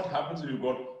question is, what happens when you've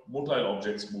got motile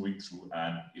objects moving through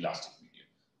an elastic medium?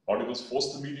 Particles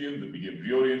force the medium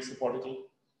reorients the particle,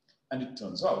 and it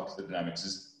turns out the dynamics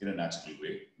is, in a natural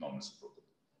way, non-reciprocal.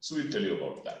 So we'll tell you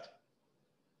about that.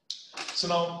 So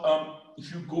now,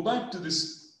 if you go back to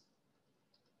this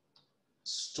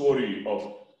story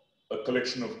of a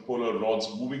collection of polar rods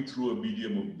moving through a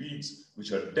medium of beads,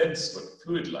 which are dense but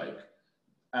fluid-like,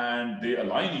 and they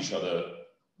align each other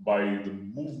by the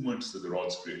movements that the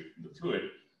rods create in the fluid.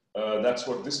 That's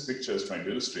what this picture is trying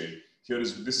to illustrate.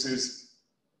 This is,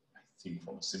 I think,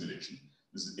 from a simulation.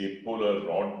 This is a polar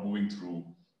rod moving through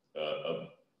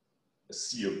a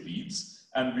sea of beads.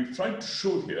 And we've tried to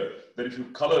show here that if you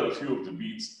color a few of the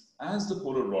beads, as the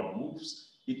polar rod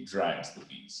moves, it drags the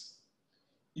beads.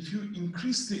 If you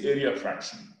increase the area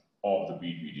fraction of the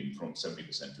bead medium from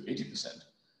 70% to 80%,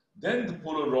 then the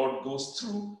polar rod goes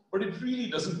through, but it really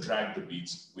doesn't drag the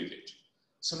beads with it.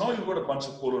 So now you've got a bunch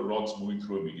of polar rods moving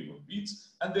through a medium of beads,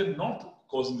 and they're not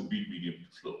causing the bead medium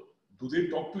to flow. Do they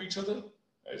talk to each other?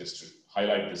 Just to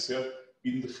highlight this here,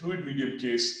 in the fluid medium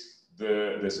case,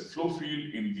 there's a flow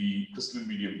field. In the crystalline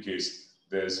medium case,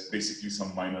 there's basically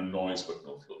some minor noise, but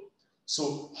no flow.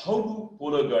 So how do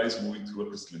polar guys moving through a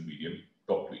crystalline medium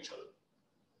talk to each other?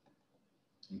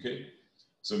 Okay.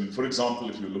 So, I mean, for example,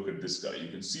 if you look at this guy, you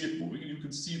can see it moving, and you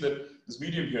can see that this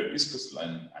medium here is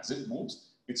crystalline. As it moves,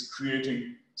 it's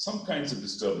creating some kinds of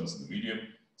disturbance in the medium.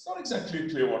 It's not exactly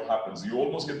clear what happens. You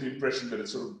almost get the impression that it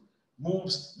sort of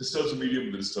moves, disturbs the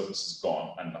medium, the disturbance is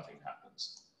gone, and nothing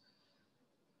happens.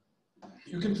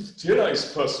 You can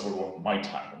theorize first about what might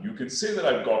happen. You can say that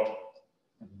I've got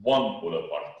one polar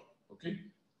particle, okay?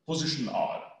 Position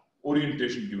R,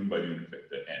 orientation given by the unit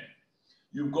vector n.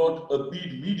 You've got a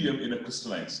bead medium in a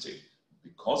crystalline state.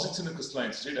 Because it's in a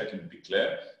crystalline state, I can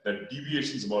declare that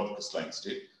deviations about the crystalline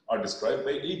state are described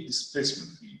by a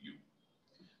displacement field u.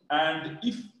 And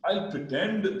if I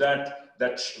pretend that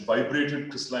that vibrated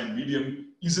crystalline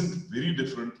medium isn't very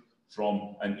different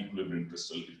from an equilibrium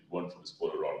crystal if it weren't for this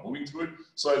polar rod moving through it,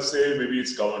 so I'll say maybe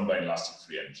it's governed by an elastic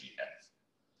free energy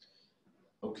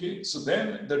F. Okay, so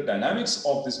then the dynamics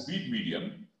of this bead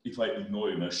medium, if I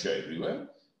ignore inertia everywhere,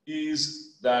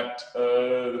 is that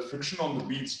the friction on the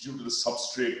beads due to the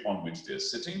substrate on which they're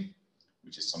sitting,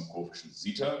 which is some coefficient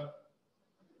zeta,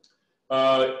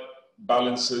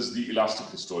 balances the elastic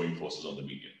restoring forces on the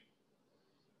medium.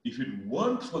 If it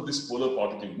weren't for this polar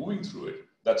particle moving through it,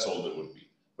 that's all there would be.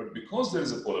 But because there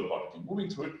is a polar particle moving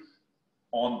through it,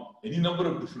 on any number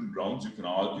of different grounds, you can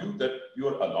argue that you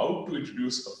are allowed to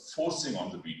introduce a forcing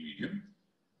on the bead medium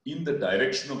in the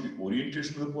direction of the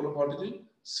orientation of the polar particle,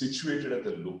 situated at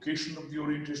the location of the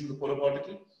orientation of the polar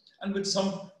particle, and with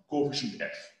some coefficient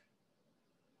f.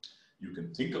 You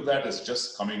can think of that as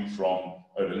just coming from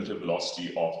a relative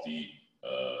velocity of the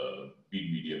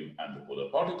bead medium and the polar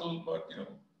particle, but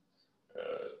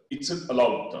it's an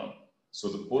allowed term. So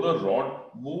the polar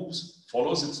rod moves,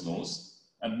 follows its nose,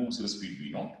 and moves at a speed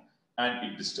v0,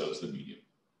 and it disturbs the medium.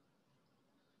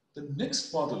 The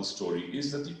next part of the story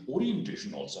is that the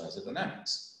orientation also has a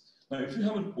dynamics. Now, if you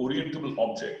have an orientable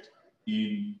object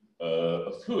in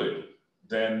a fluid,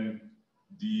 then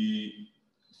the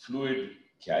fluid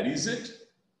carries it,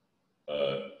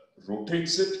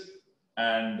 rotates it,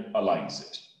 and aligns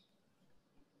it.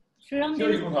 Sriram, Here there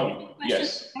you is don't a have, question.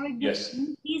 yes, Eric yes.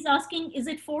 Dufresne. He's asking, is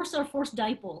it force or force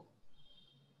dipole?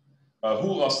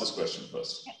 Who asked this question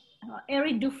first?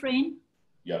 Eric Dufresne.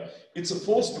 Yeah, it's a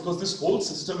force because this whole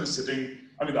system is sitting,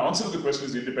 I mean, the answer to the question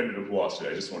is independent of who asked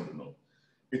it. I just want to know.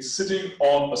 It's sitting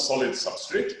on a solid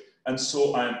substrate, and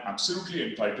so I am absolutely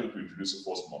entitled to introduce a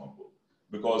force monopole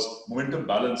because momentum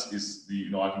balance is the,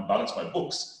 I can balance my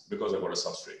books because I've got a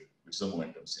substrate, which is a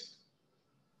momentum sink.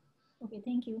 Okay,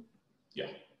 thank you. Yeah.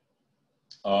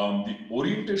 The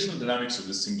orientational dynamics of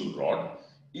this single rod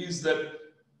is that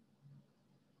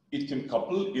it can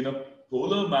couple in a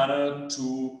polar manner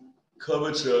to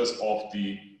curvatures of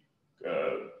the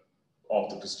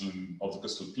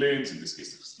crystal planes, in this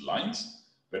case the crystal lines,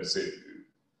 let us say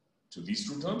to these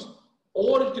two terms,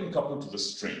 or it can couple to the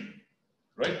strain,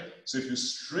 right? So if you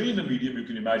strain a medium, you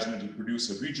can imagine it will produce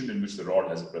a region in which the rod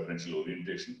has a preferential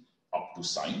orientation up to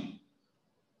sine.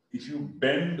 If you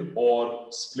bend or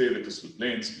splay the crystal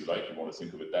planes, if you like, you want to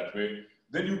think of it that way,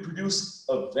 then you produce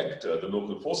a vector, the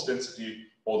local force density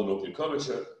or the local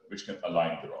curvature, which can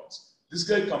align the rods. This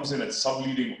guy comes in at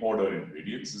sub-leading order in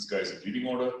radiance. This guy is at leading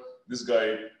order. This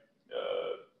guy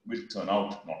will turn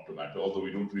out not to matter, although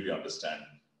we don't really understand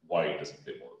why it doesn't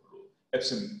play more of a role.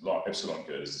 Epsilon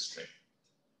here is the strain.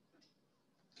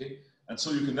 Okay, and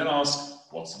so you can then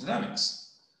ask, what's the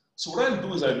dynamics? So what I'll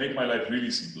do is I'll make my life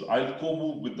really simple. I'll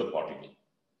co-move with the particle,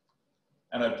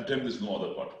 and I'll pretend there's no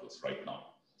other particles right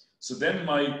now. So then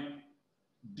my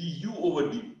du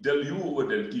over del u over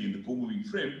del t in the co-moving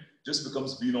frame just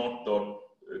becomes v naught dot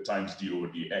times d over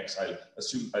dx.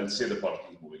 I'll say the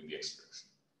particle is moving in the x direction.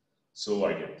 So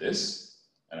I get this,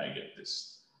 and I get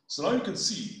this. So now you can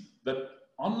see that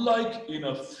unlike in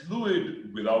a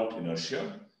fluid without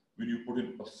inertia, when you put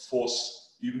in a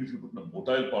force, even if you put in a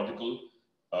motile particle,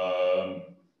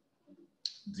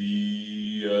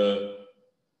 the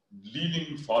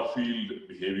leading far field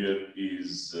behavior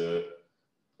is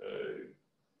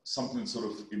something sort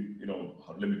of,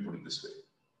 let me put it this way.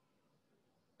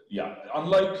 Yeah,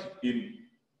 unlike in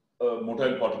a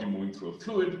motile particle moving through a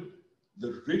fluid,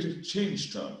 the rate of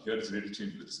change term, here is the rate of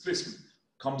change of the displacement,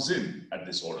 comes in at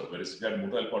this order. Whereas if you had a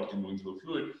motile particle moving through a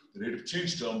fluid, the rate of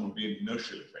change term would be an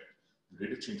inertial effect. The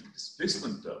rate of change of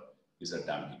displacement term is a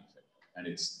damping effect, and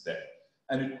it's there.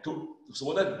 And so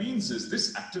what that means is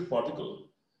this active particle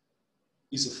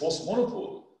is a force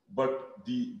monopole, but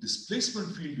the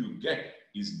displacement field you get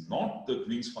is not the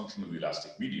Green's function of the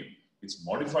elastic medium. It's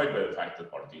modified by the fact that the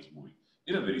particle is moving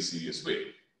in a very serious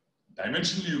way.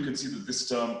 Dimensionally, you can see that this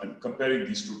term, and comparing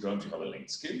these two terms, you have a length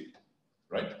scale,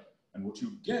 right? And what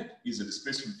you get is a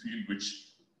displacement field which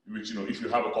if you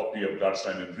have a copy of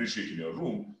Gladstein and Weirich in your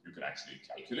room, you can actually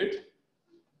calculate.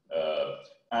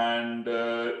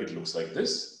 It looks like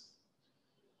this.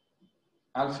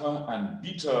 Alpha and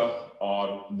beta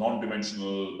are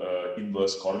non-dimensional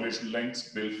inverse correlation lengths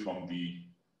built from the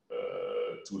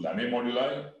two Lamme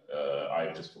moduli.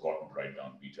 I've just forgotten to write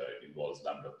down beta. It involves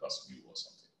lambda plus mu or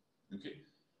something. Okay,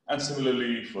 and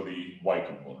similarly for the y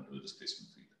component of the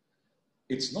displacement field.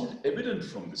 It's not evident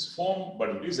from this form, but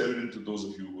it is evident to those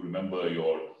of you who remember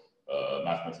your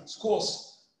mathematics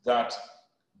course that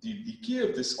the decay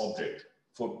of this object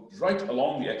for right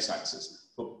along the x-axis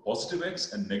for positive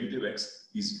x and negative x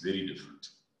is very different.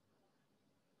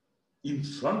 In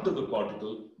front of the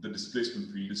particle, the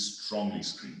displacement field is strongly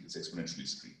screened, it's exponentially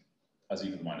screened, as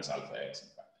e to the minus alpha x in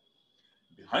fact.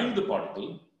 Behind the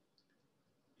particle,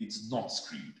 it's not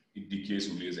screened. It decays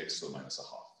only as x to the minus a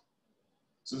half.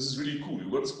 So this is really cool.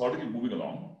 You've got this particle moving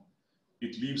along.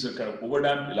 It leaves a kind of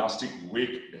overdamped elastic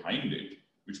wake behind it,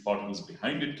 which particles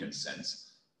behind it can sense.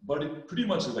 But it pretty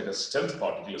much is like a stealth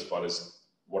particle as far as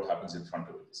what happens in front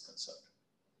of it is concerned.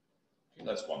 Okay,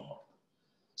 that's one particle.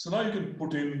 So now you can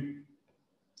put in,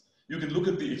 you can look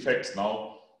at the effects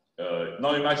now.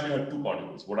 Now imagine you have two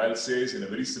particles. What I'll say is in a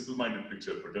very simple-minded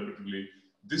picture, predominantly,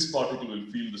 this particle will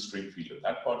feel the strain field of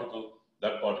that particle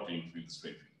will feel the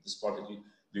strain field of this particle.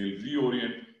 They'll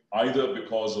reorient either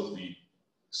because of the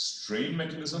strain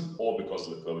mechanism or because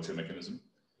of the curvature mechanism.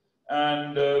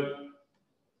 And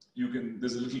you have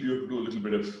to do a little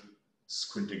bit of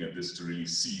squinting at this to really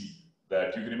see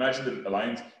that you can imagine that it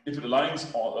aligns, if it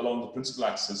aligns along the principal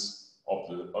axis of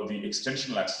the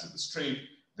extensional axis of the strain,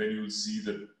 then you will see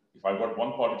that if I've got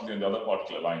one particle and the other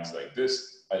particle aligns like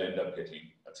this, I'll end up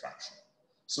getting attraction.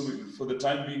 So for the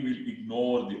time being, we'll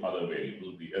ignore the other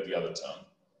variable, the other term.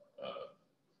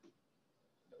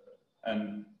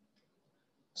 And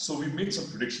so we've made some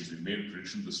predictions. We've made a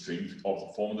prediction of the strain of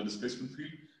the form of the displacement field.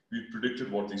 We've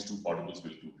predicted what these two particles will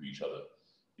do to each other.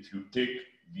 If you take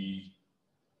the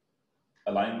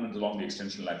alignment along the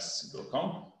extensional axis into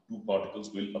account, two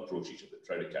particles will approach each other,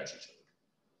 try to catch each other.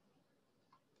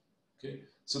 Okay,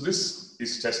 so this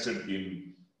is tested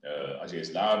in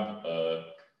Ajay's lab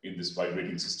in this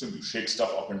vibrating system. You shake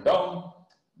stuff up and down.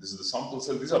 This is the sample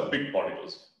cell. These are big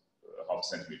particles, half a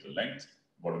centimeter length,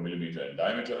 about 1 millimeter in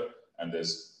diameter, and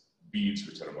there's beads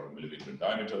which are about 1 millimeter in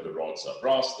diameter. The rods are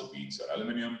brass, the beads are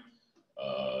aluminum.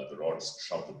 The rods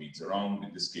shove the beads around.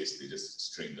 In this case, they just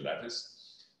strain the lattice.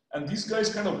 And these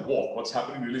guys kind of walk. What's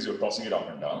happening really is you're tossing it up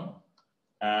and down.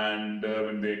 And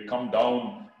when they come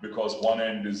down, because one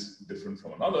end is different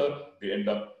from another, they end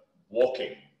up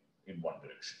walking in one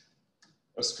direction.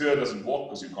 A sphere doesn't walk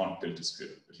because you can't tilt a sphere.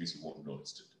 At least you won't know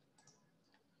it's tilted.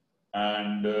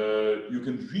 And you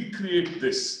can recreate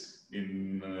this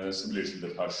in simulation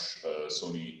that Harsh,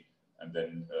 Sony, and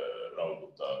then Rahul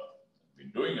Gupta have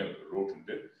been doing and wrote and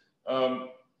did.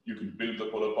 You can build the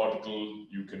polar particle.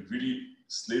 You can really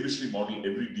slavishly model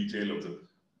every detail of the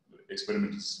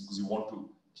experimental system because you want to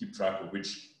keep track of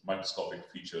which microscopic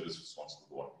feature is responsible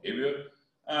for what behavior.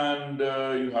 And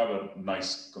you have a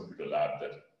nice computer lab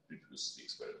that reproduces the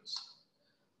experiments.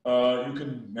 You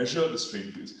can measure the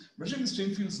strain fields. Measuring the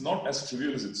strain fields is not as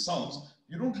trivial as it sounds.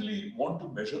 You don't really want to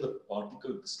measure the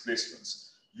particle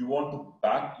displacements. You want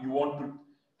to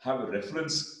have a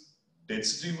reference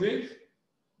density wave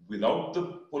without the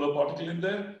polar particle in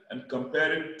there and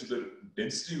compare it to the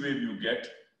density wave you get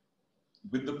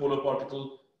with the polar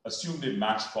particle, assume they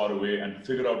match far away and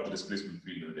figure out the displacement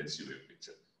field in the density wave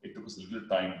picture. It took us a little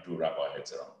time to wrap our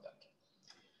heads around that.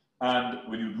 And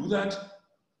when you do that,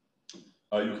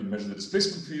 you can measure the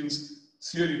displacement fields.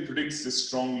 Theory predicts this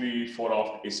strongly for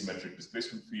aft asymmetric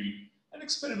displacement field. An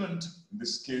experiment, in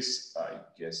this case, I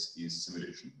guess, is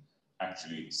simulation,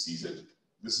 actually sees it.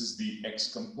 This is the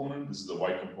X component, this is the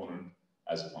Y component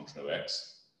as a function of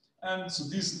X. And so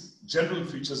these general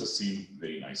features are seen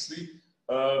very nicely.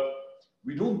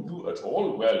 We don't do at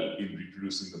all well in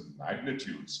reproducing the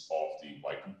magnitudes of the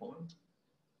Y component.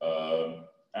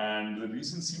 And the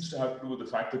reason seems to have to do with the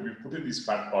fact that we've put in these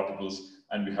fat particles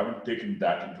and we haven't taken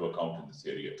that into account in the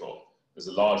theory at all. There's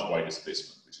a large Y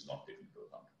displacement, which is not taken into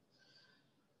account.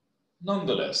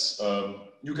 Nonetheless,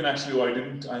 you can actually,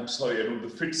 I'm sorry, I don't, the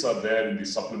fits are there in the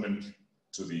supplement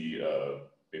to the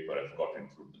paper. I forgot to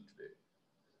include them today.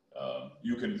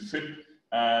 You can fit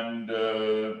and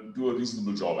do a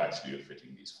reasonable job actually of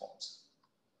fitting these forms.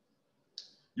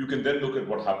 You can then look at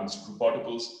what happens to two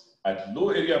particles at low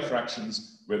area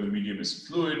fractions where the medium is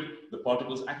fluid. The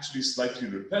particles actually slightly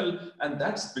repel, and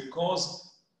that's because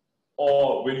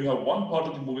when you have one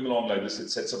particle moving along like this, it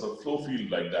sets up a flow field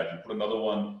like that. You put another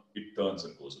one, it turns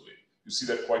and goes away. You see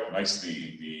that quite nicely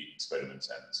in the experiments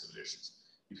and the simulations.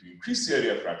 If you increase the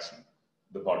area fraction,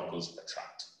 the particles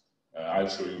attract. I'll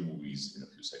show you movies in a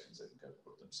few seconds. I think I've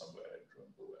put them somewhere. I don't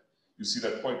remember where. You see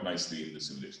that quite nicely in the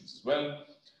simulations as well.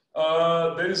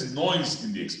 There is noise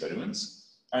in the experiments.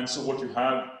 And so what you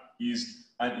have is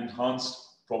an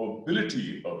enhanced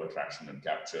probability of attraction and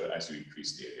capture as you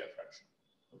increase the area fraction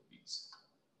of these.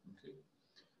 Okay.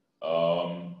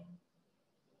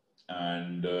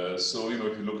 So, you know,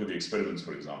 if you look at the experiments,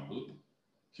 for example,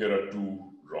 here are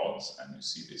two rods and you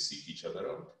see they seek each other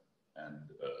out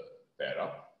and pair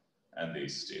up and they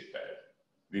stay paired.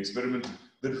 The experiment,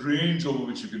 the range over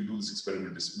which you can do this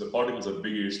experiment is, the particles are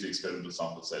big-ish, the experimental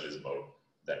sample cell is about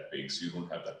that big, so you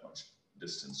don't have that much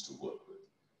distance to work with.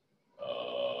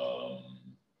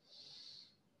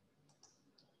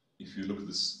 If you look at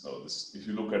this, if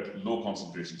you look at low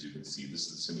concentrations, you can see this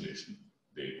is a simulation.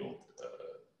 They don't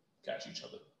catch each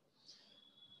other.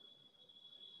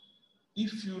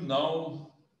 If you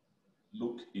now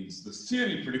look in, the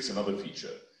theory predicts another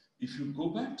feature. If you go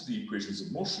back to the equations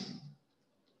of motion,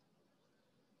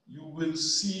 you will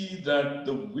see that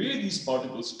the way these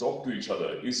particles talk to each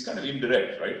other is kind of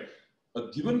indirect, right?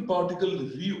 A given particle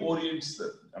reorients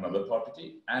another particle,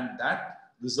 and that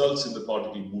results in the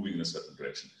particle moving in a certain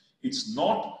direction. It's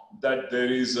not that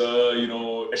there is a, you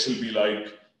know,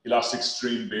 Eshelby-like elastic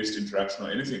strain-based interaction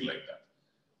or anything like that.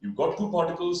 You've got two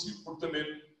particles, you put them in,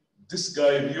 this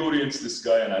guy reorients this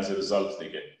guy, and as a result,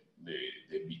 they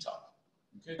meet up.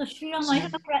 Okay. So Sriram, I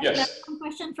have a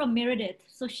question from Meredith.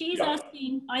 So she's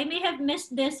asking, I may have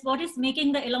missed this. What is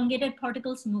making the elongated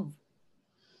particles move?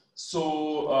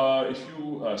 So if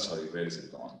you, sorry, where is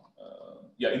it gone?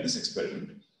 In this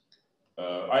experiment,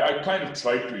 I kind of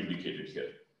tried to indicate it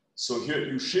here. So here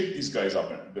you shake these guys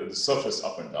up and the surface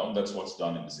up and down. That's what's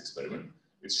done in this experiment.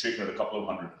 It's shaken at a couple of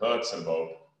 100 hertz and about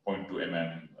 0.2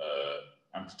 mm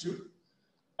amplitude.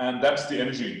 And that's the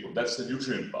energy input. That's the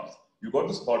nutrient path. You got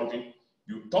this particle,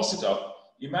 you toss it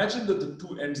up. Imagine that the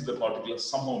two ends of the particle are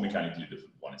somehow mechanically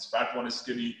different. One is fat, one is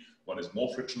skinny, one is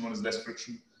more friction, one is less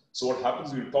friction. So what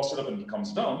happens when you toss it up and it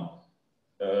comes down?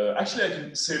 Actually, I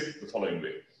can say it the following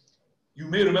way. You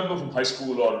may remember from high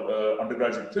school or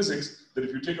undergraduate physics that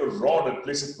if you take a rod and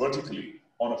place it vertically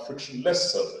on a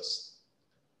frictionless surface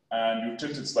and you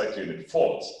tilt it slightly and it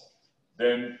falls,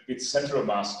 then its center of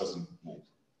mass doesn't move,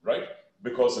 right?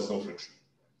 Because there's no friction.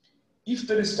 If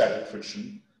there is static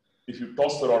friction, if you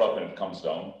toss the rod up and it comes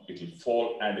down, it will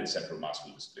fall and its center of mass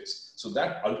will displace. So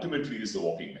that ultimately is the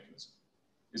walking mechanism.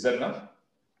 Is that enough?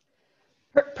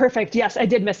 Perfect. Yes, I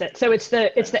did miss it. So it's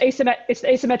the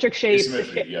asymmetric shape.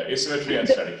 Asymmetry, yeah, asymmetry and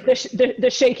static friction. The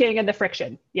shaking and the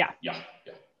friction. Yeah. Yeah.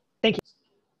 Thank you.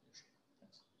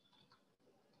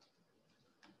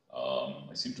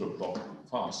 I seem to have talked too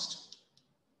fast.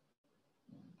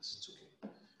 It's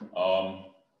okay.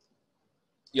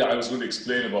 Yeah, I was going to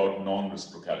explain about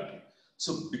non-reciprocality.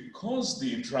 So because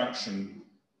the interaction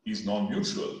is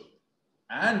non-mutual,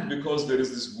 and because there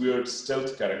is this weird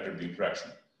stealth character of the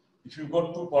interaction, if you've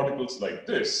got two particles like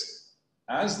this,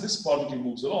 as this particle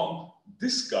moves along,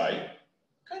 this guy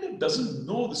kind of doesn't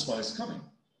know this one is coming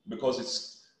because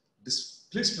its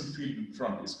displacement field in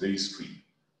front is very streamed.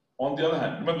 On the other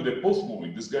hand, remember they're both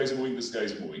moving. This guy is moving, this guy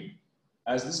is moving.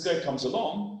 As this guy comes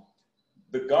along,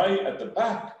 the guy at the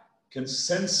back can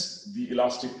sense the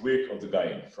elastic wake of the guy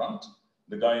in front.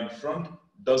 The guy in front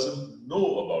doesn't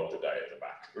know about the guy at the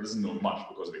back, or doesn't know much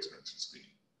because of exponential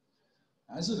screening.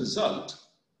 As a result,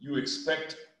 you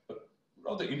expect a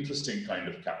rather interesting kind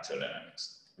of capture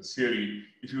dynamics. The theory,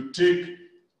 if you take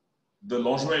the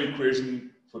Langevin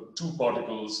equation for two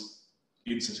particles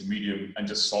in such a medium and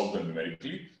just solve them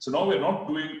numerically. So now we're not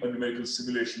doing a numerical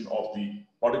simulation of the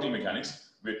particle mechanics.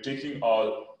 We're taking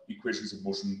our equations of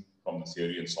motion from the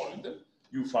theory and solving them.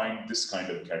 You find this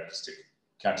kind of characteristic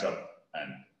catch up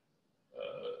and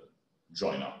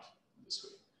join up this way.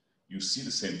 You see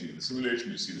the same thing in the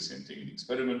simulation, you see the same thing in the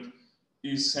experiment.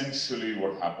 Essentially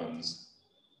what happens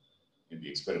in the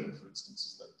experiment, for instance,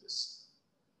 is like this.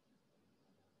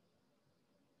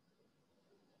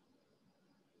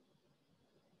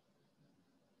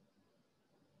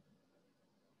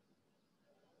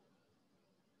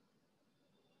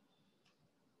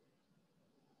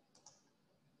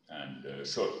 And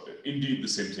sure, indeed the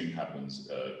same thing happens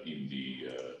in the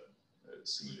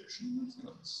simulation. You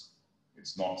know,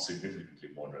 it's not significantly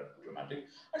more dramatic.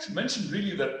 I should mention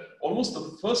really that almost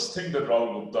the first thing that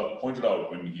Rahul Gupta pointed out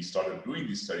when he started doing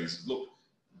these studies, look,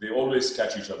 they always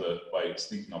catch each other by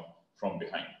sneaking up from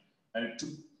behind. And it took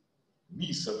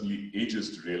me certainly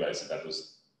ages to realize that that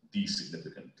was the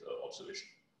significant observation.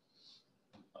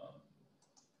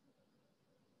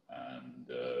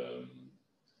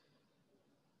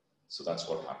 So that's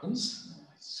what happens.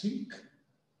 I think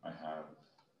I have,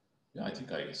 yeah, I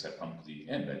think I said come to the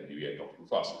end. Maybe I talked too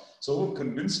fast. So I've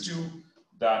convinced you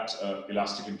that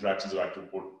elastic interactions of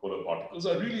active polar particles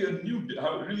are really a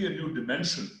new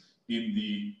dimension in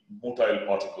the motile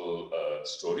particle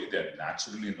story. They're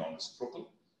naturally non-reciprocal.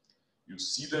 You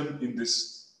see them in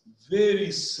this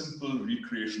very simple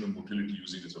recreation of motility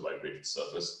using as a vibrated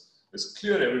surface. There's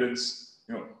clear evidence,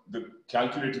 you know, the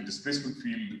calculated displacement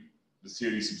field, the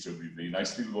theory seems to agree very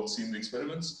nicely with what's seen in the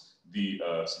experiments. The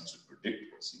seems to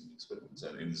predict what's seen in the experiments,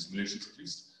 and in the simulations at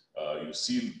least. You've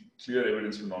seen clear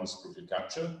evidence for non-reciprocal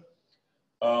capture.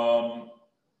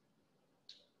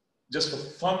 Just for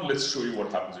fun, let's show you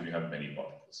what happens when you have many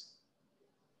particles.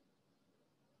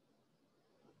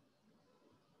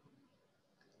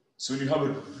 So when you have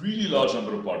a really large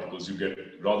number of particles, you get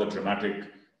rather dramatic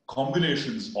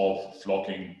combinations of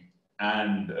flocking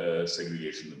and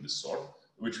segregation of this sort,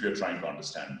 which we are trying to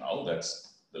understand now.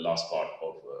 That's the last part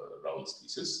of Rahul's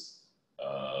thesis,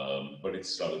 but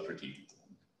it's rather pretty.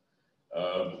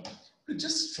 It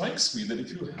just strikes me that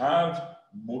if you have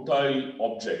motile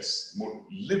objects,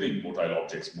 living motile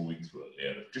objects moving through a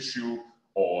layer of tissue,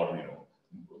 or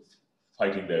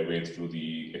fighting their way through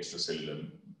the extracellular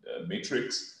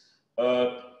matrix,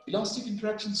 elastic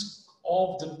interactions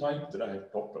of the type that I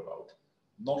have talked about,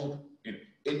 not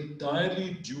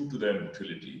entirely due to their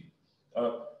motility,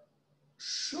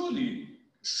 surely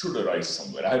should arise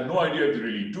somewhere. I have no idea if they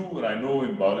really do, and I know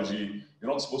in biology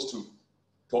you're not supposed to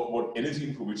talk about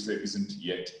anything for which there isn't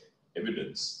yet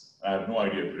evidence. I have no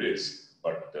idea if there is,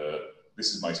 but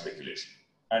this is my speculation.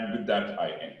 And with that, I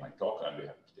end my talk, and I'll be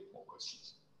happy to take more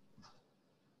questions.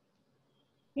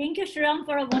 Thank you, Sriram,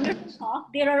 for a wonderful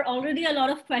talk. There are already a lot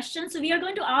of questions. So we are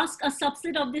going to ask a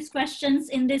subset of these questions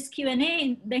in this Q&A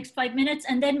in the next 5 minutes,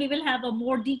 and then we will have a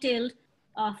more detailed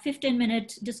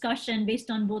 15-minute discussion based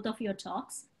on both of your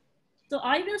talks. So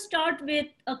I will start with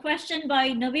a question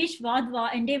by Navish Vadva,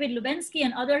 and David Lubensky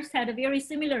and others had a very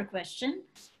similar question.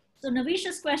 So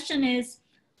Navish's question is,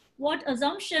 what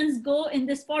assumptions go in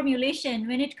this formulation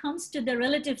when it comes to the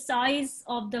relative size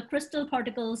of the crystal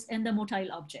particles and the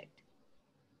motile object?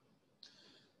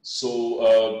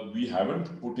 So we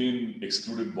haven't put in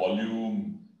excluded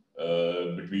volume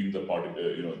between the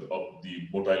particle, of the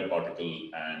motile particle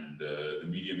and the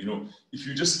medium. If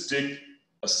you just take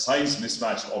a size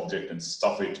mismatched object and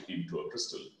stuff it into a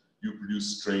crystal, you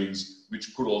produce strains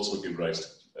which could also give rise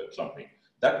to clumping.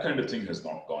 That kind of thing has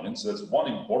not gone in. So that's one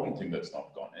important thing that's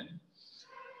not gone in.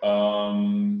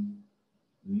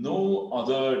 No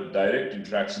other direct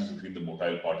interactions between the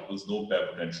motile particles, no pair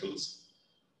potentials.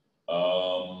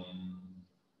 What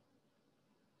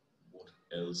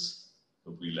else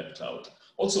have we left out?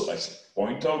 Also, I should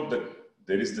point out that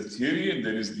there is the theory and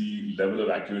there is the level of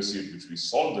accuracy at which we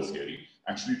solve the theory.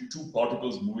 Actually, two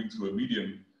particles moving through a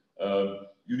medium,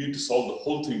 you need to solve the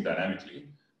whole thing dynamically.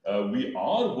 We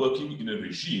are working in a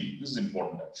regime. This is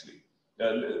important, actually.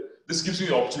 This gives me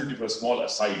the opportunity for a small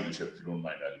aside, which, if you don't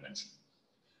mind, I'll mention.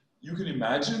 You can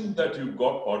imagine that you've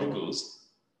got particles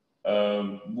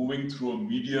moving through a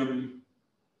medium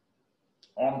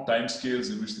on timescales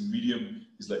in which the medium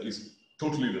is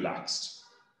totally relaxed.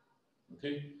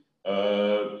 Okay.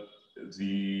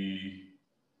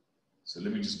 So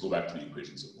let me just go back to the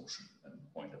equations of motion and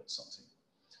point out something.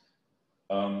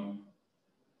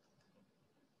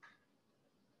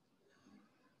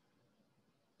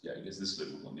 Yeah, I guess this is a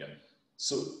good one. Yeah.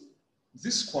 So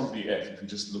this quantity f, if you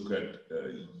just look at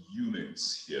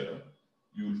units here,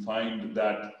 you'll find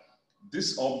that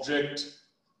this object,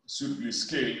 suitably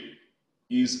scaled,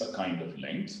 is a kind of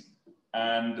length.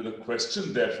 And the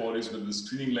question, therefore, is whether the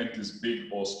screening length is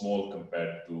big or small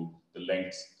compared to the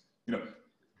length.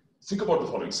 Think about the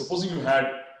following. Supposing you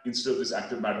had, instead of this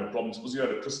active matter problem, suppose you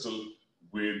had a crystal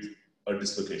with a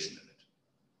dislocation in it.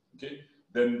 Okay.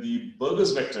 Then the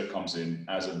Burger's vector comes in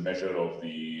as a measure of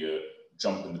the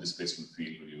jump in the displacement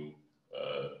field when you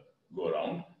go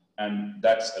around, and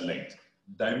that's a length.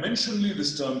 Dimensionally,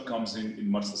 this term comes in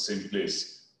much the same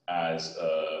place as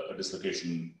a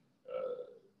dislocation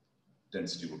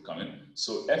density would come in.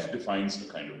 So F defines a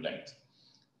kind of length.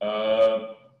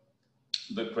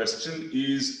 The question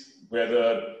is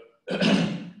whether,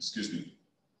 excuse me,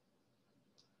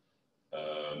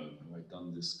 have I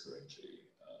done this correctly?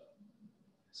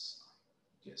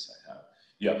 Yes, I have.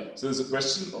 Yeah, so there's a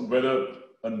question on whether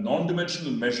a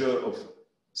non-dimensional measure of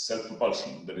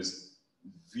self-propulsion, that is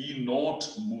V naught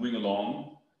moving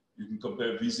along, you can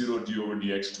compare V0 d over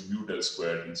dx to mu del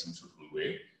squared in some suitable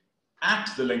way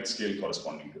at the length scale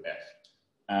corresponding to F.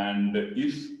 And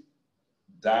if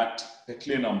that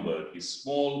Peclet number is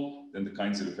small, then the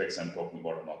kinds of effects I'm talking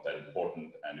about are not that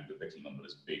important. And if the Peclet number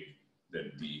is big,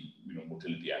 then the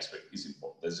motility aspect is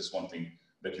important. There's just one thing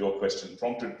that your question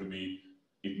prompted to me.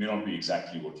 It may not be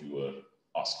exactly what you were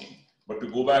asking. But to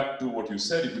go back to what you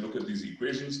said, if you look at these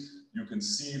equations, you can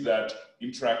see that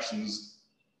interactions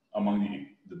among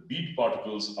the bead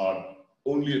particles are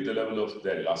only at the level of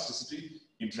their elasticity.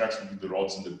 Interaction between the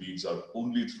rods and the beads are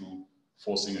only through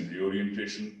forcing and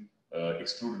reorientation.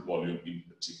 Excluded volume in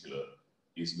particular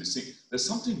is missing. There's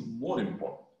something more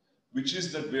important, which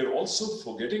is that we're also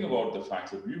forgetting about the fact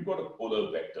that we've got a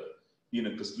polar vector in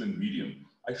a crystalline medium.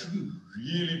 I shouldn't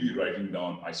really be writing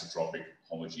down isotropic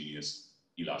homogeneous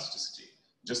elasticity.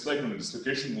 Just like when a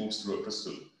dislocation moves through a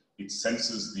crystal, it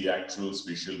senses the actual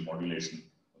spatial modulation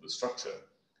of the structure.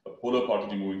 A polar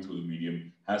particle moving through the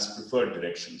medium has preferred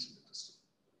directions in the crystal.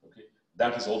 Okay,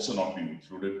 that has also not been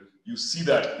included. You see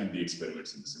that in the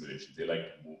experiments in the simulation. They like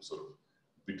to move sort of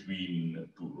between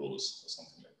two rows or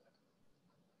something like that.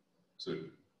 So,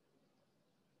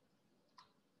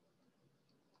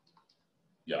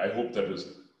 yeah, I hope that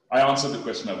was, I answered the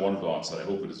question I wanted to answer. I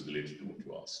hope it is related to what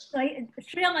you asked. Right.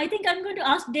 Sriram, I think I'm going to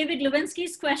ask David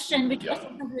Lewinsky's question, which was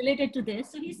related to this.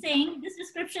 So he's saying this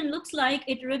description looks like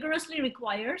it rigorously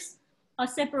requires a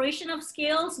separation of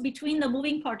scales between the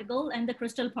moving particle and the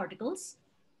crystal particles.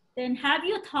 Then have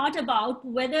you thought about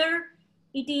whether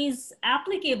it is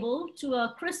applicable to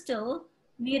a crystal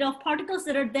made of particles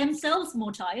that are themselves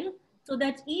motile, so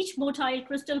that each motile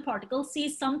crystal particle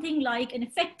sees something like an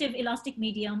effective elastic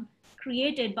medium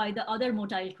created by the other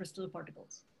motile crystal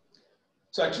particles?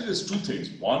 So actually there's two things.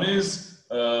 One is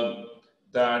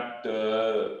that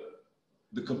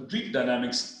the complete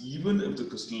dynamics, even if the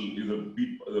crystal,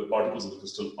 the particles of the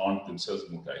crystal aren't themselves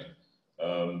motile,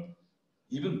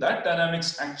 even that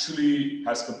dynamics actually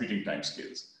has competing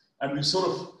timescales. And we've sort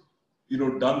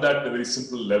of, done that at a very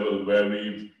simple level where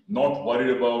we've not worried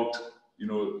about,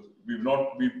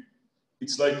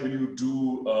 it's like when you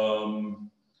do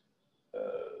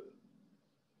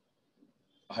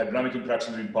hydrodynamic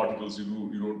interaction between particles, you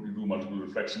do multiple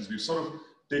reflections. We've sort of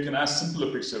taken as simple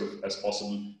a picture as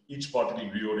possible, each particle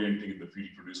reorienting in the field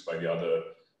produced by the other.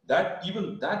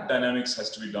 Even that dynamics has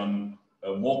to be done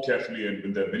more carefully, and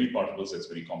when there are many particles, that's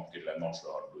very complicated. I'm not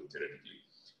sure how to do it theoretically.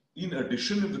 In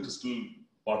addition, if the crystal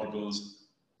particles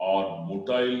are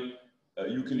motile,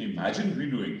 you can imagine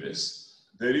redoing this.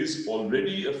 There is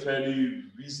already a fairly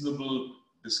reasonable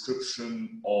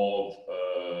description of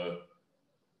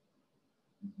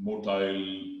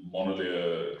motile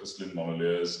monolayer, crystalline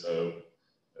monolayers.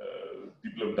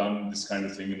 People have done this kind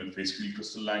of thing in a phase field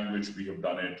crystal language. We have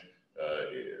done it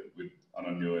with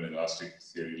Ananyo and elastic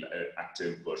theory,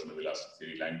 active version of elastic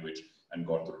theory language, and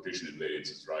got the rotation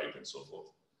invariances right and so forth.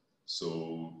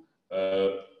 So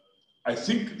I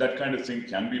think that kind of thing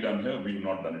can be done here. We have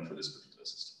not done it for this particular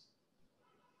system.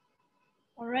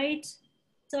 All right.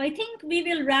 So I think we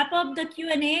will wrap up the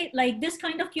Q&A, like this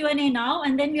kind of Q&A now,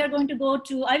 and then we are going to go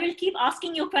to, I will keep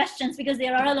asking you questions because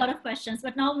there are a lot of questions,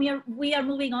 but now we are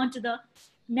moving on to the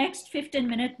next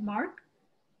 15-minute mark.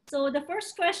 So the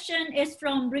first question is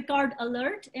from Ricard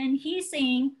Alert, and he's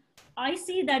saying, I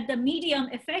see that the medium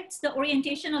affects the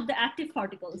orientation of the active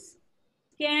particles.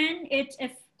 Can it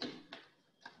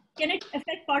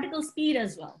affect particle speed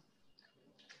as well?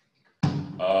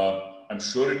 I'm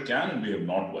sure it can, and we have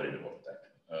not worried about that.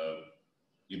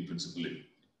 In principle,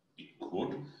 it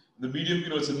could. The medium,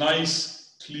 it's a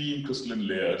nice, clean crystalline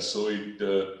layer. So it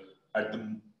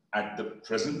at the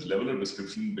present level of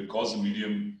description, because the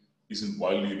medium isn't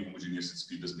wildly inhomogeneous, its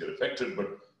speed doesn't get affected. But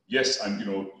yes,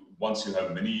 and once you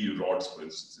have many rods, for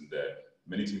instance, in there,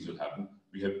 many things will happen.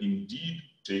 We have indeed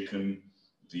taken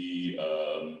the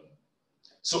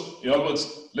so in other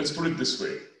words, let's put it this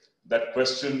way. That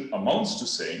question amounts to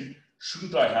saying,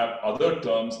 shouldn't I have other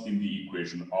terms in the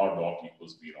equation R dot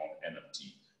equals B naught N of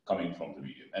T coming from the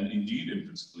medium? And indeed, in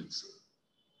principle, it should.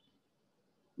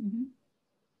 Mm-hmm.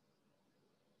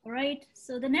 All right.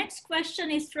 So the next question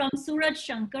is from Suraj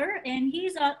Shankar, and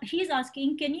he's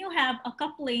asking, can you have a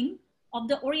coupling of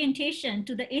the orientation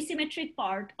to the asymmetric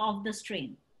part of the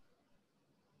strain?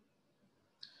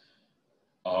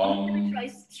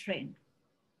 Asymmetrized strain.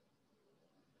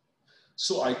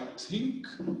 So I think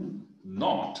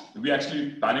not. We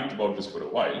actually panicked about this for a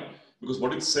while, because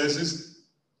what it says is,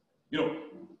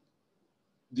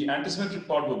 the antisymmetric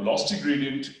part of the velocity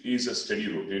gradient is a steady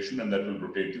rotation, and that will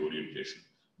rotate the orientation.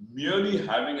 Merely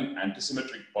having an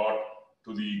antisymmetric part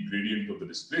to the gradient of the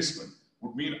displacement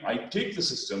would mean I take the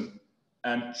system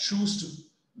and choose to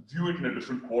view it in a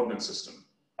different coordinate system.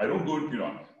 I don't go,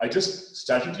 I just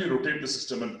statically rotate the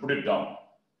system and put it down,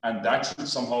 and that should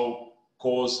somehow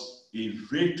cause a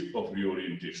rate of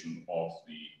reorientation of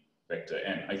the vector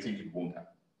n. I think it won't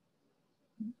happen.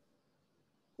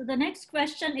 So the next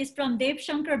question is from Dev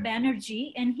Shankar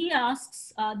Banerjee, and he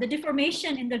asks, the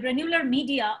deformation in the granular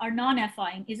media are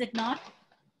non-affine, is it not?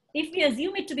 If we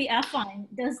assume it to be affine,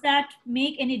 does that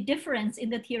make any difference in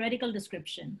the theoretical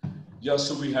description? Yeah,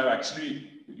 so we have actually,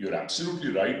 you're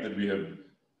absolutely right that we have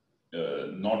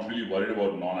not really worried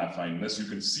about non-affineness. You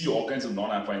can see all kinds of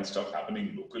non-affine stuff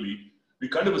happening locally. We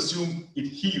kind of assume it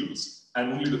heals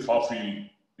and only the far field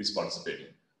is participating.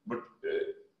 But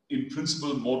in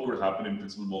principle, more could happen. In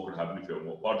principle, more could happen if you have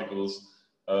more particles.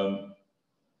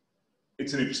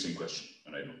 It's an interesting question,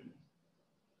 and I don't know.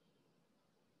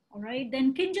 All right,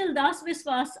 then Kinjal Das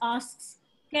Biswas asks,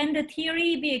 can the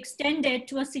theory be extended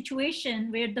to a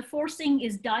situation where the forcing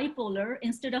is dipolar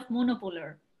instead of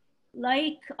monopolar?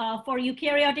 Like for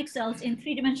eukaryotic cells in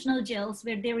three-dimensional gels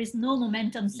where there is no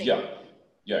momentum signal.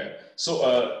 Yeah.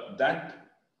 So that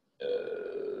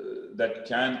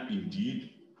can indeed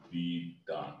be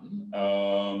done.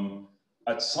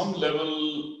 At some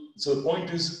level, so the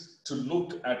point is to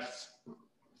look at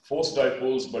forced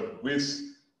dipoles, but with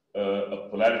a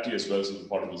polarity as well, so the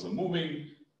particles are moving.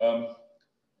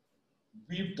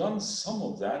 We've done some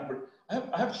of that, but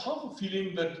I have half a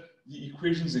feeling that the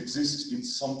equations exist in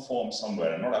some form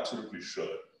somewhere. I'm not absolutely sure.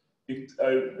 We've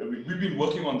been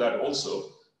working on that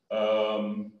also,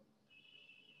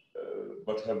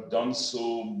 but have done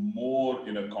so more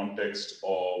in a context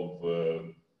of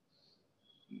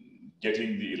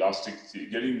getting the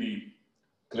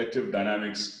collective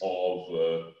dynamics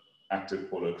of active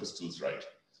polar crystals right.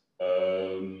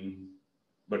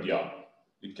 But yeah,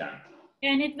 it can.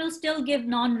 And it will still give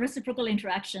non-reciprocal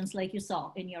interactions like you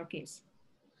saw in your case.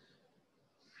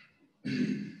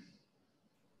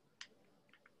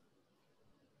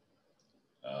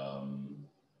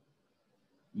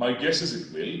 My guess is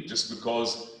it will, just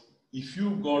because if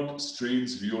you've got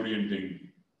strains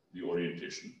reorienting the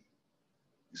orientation,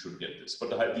 you should get this. But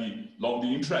the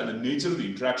nature of the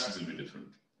interactions will be different,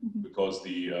 because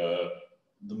the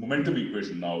momentum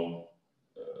equation now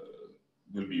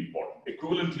will be important.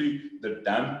 Equivalently, the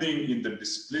damping in the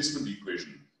displacement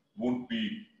equation won't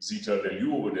be zeta del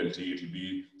u over del t, it will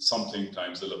be something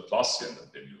times the Laplacian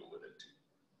of del u over del t.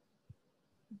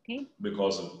 Okay.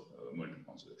 Because of momentum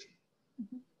conservation.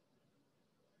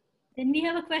 Then we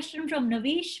have a question from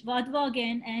Navish Vadva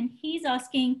again, and he's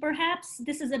asking, perhaps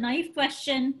this is a naive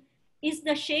question, is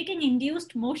the shaking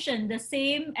induced motion the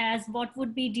same as what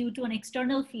would be due to an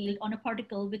external field on a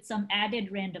particle with some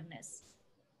added randomness?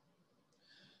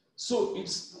 So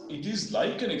it is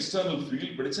like an external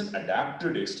field, but it's an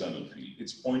adapted external field.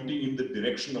 It's pointing in the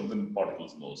direction of the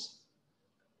particle's nose.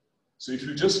 So if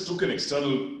you just took an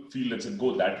external field and said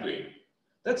go that way,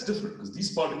 that's different because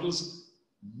these particles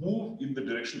move in the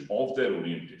direction of their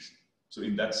orientation. So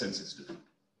in that sense, it's different.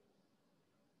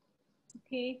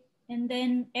 Okay, and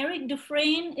then Eric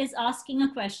Dufresne is asking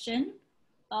a question,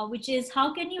 which is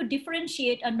how can you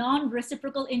differentiate a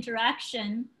non-reciprocal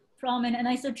interaction from an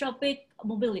anisotropic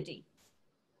mobility?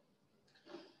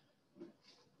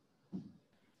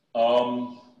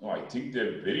 I think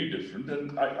they're very different,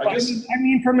 and I guess. I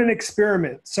mean, from an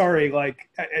experiment. Sorry, like,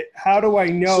 how do I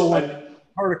know So when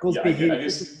particles behave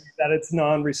that it's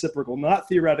non-reciprocal? Not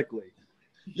theoretically.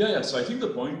 Yeah. So I think the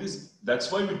point is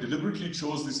that's why we deliberately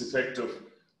chose this effect of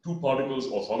two particles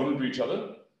orthogonal to each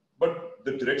other, but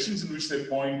the directions in which they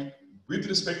point with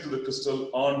respect to the crystal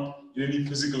aren't in any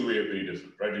physical way very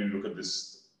different, right? When you look at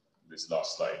this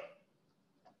last slide.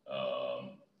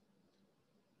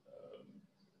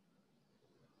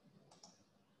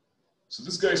 So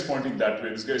this guy is pointing that way,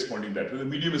 this guy is pointing that way. The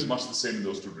medium is much the same in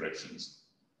those two directions.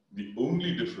 The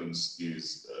only difference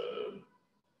is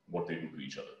what they do to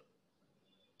each other.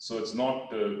 So it's not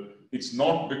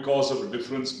because of a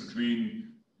difference between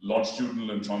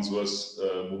longitudinal and transverse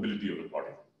mobility of the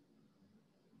particle.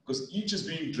 Because each is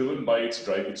being driven by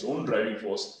its own driving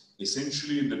force,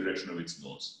 essentially in the direction of its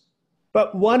nose.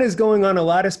 But one is going on a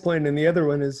lattice plane and the other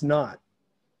one is not.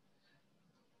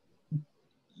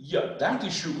 Yeah, that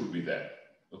issue could be there.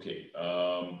 Okay,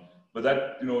 but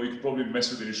that, you could probably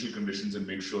mess with initial conditions and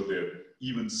make sure they're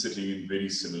even sitting in very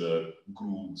similar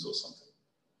grooves or something.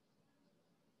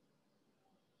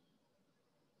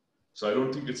 So I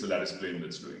don't think it's the lattice plane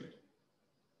that's doing it.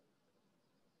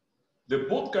 They're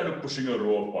both kind of pushing a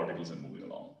row of particles and moving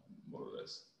along, more or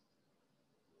less.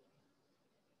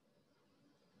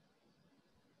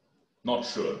 Not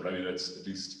sure, but I mean, that's at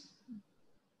least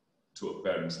to a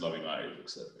parent's loving eye, it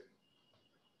looks that way.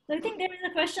 So I think there is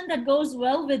a question that goes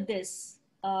well with this,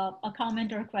 a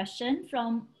comment or a question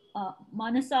from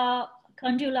Manasa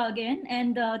Kandula again.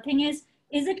 And the thing is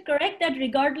it correct that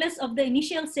regardless of the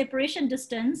initial separation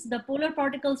distance, the polar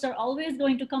particles are always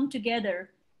going to come together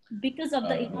because of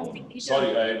the elastic nature?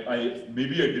 Sorry,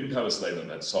 maybe I didn't have a slide on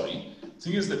that, sorry.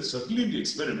 Thing is that certainly in the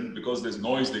experiment, because there's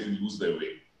noise, they can lose their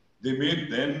way. They may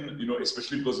then,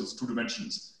 especially because it's 2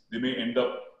 dimensions, they may end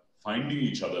up finding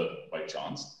each other by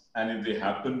chance. And if they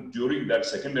happen during that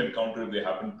second encounter, if they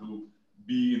happen to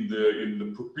be in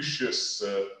the propitious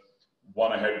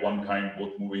one ahead, one behind,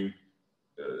 both moving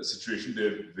situation,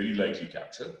 they're very likely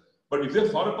captured. But if they're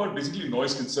far apart, basically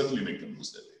noise can certainly make them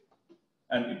lose their way.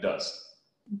 And it does.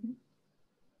 Mm-hmm.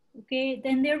 Okay,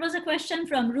 then there was a question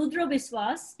from Rudra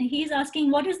Biswas. He's asking,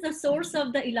 what is the source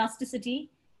of the elasticity?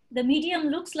 The medium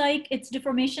looks like its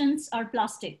deformations are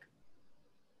plastic.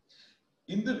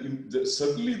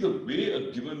 Certainly the way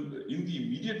in the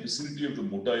immediate vicinity of the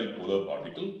motile polar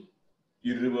particle,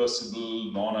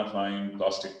 irreversible, non-affine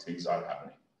plastic things are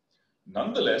happening.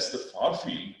 Nonetheless, the far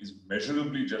field is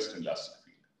measurably just an elastic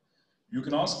field. You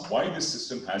can ask why this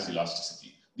system has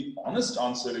elasticity. The honest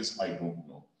answer is I don't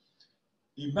know.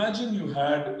 Imagine you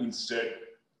had instead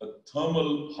a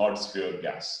thermal hard sphere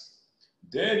gas.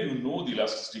 There you know the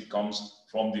elasticity comes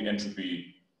from the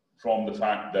entropy, from the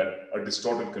fact that a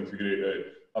distorted configuration,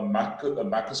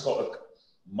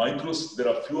 there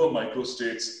are fewer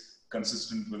microstates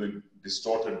consistent with a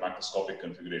distorted macroscopic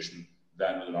configuration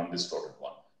than with an undistorted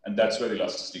one. And that's where the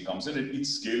elasticity comes in, and its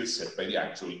scale is set by the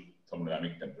actual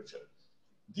thermodynamic temperature.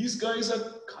 These guys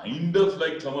are kind of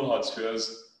like thermal hard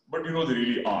spheres, but they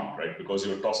really aren't, right? Because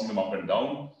you're tossing them up and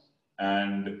down,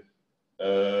 and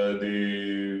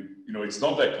it's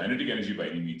not like kinetic energy by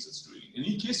any means it's doing. In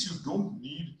any case, you don't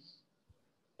need,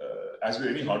 as with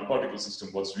any hard particle system,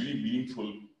 what's really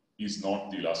meaningful is not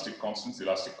the elastic constants. The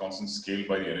elastic constants scaled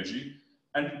by the energy.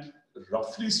 And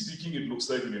roughly speaking, it looks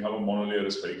like when you have a monolayer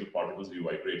of spherical particles and you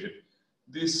vibrate it,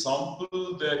 they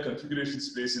sample their configuration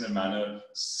space in a manner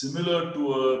similar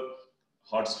to a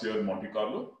hard sphere Monte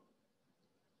Carlo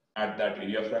at that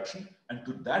area fraction. And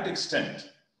to that extent,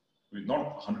 with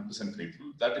not 100%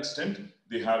 faithful, that extent,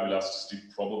 they have elasticity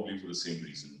probably for the same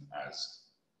reason as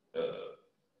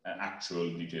an actual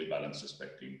detail balance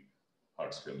respecting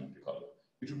hard sphere Monte Carlo.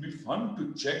 It would be fun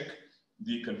to check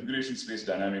the configuration space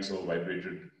dynamics of a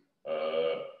vibrated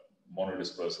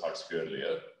monodisperse hard sphere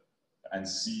layer and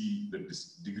see the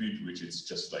degree to which it's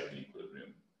just like an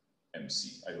equilibrium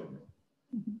MC. I don't know.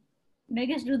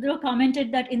 Megas Rudra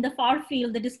commented that in the far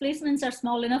field, the displacements are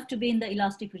small enough to be in the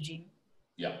elastic regime.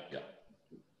 Yeah, yeah.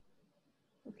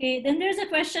 Okay, then there's a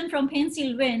question from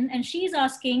Pencil Win, and she's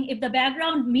asking if the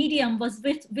background medium was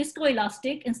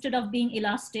viscoelastic instead of being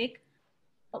elastic,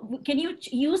 can you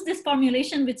use this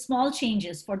formulation with small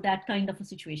changes for that kind of a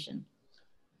situation?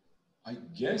 I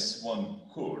guess one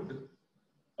could.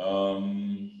 I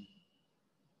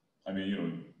mean, you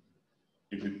know,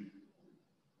 if it,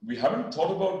 we haven't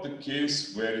thought about the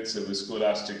case where it's a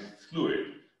viscoelastic fluid,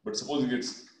 but supposing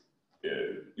it's,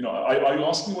 you know, are you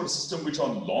asking about a system which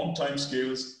on long time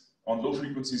scales, on low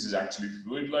frequencies is actually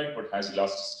fluid-like, but has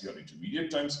elasticity on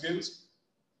intermediate time scales?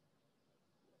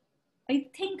 I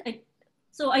think,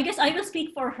 so I guess I will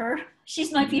speak for her.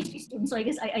 She's my PhD student, so I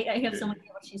guess I have some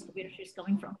idea where she's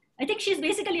coming from. I think she's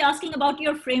basically asking about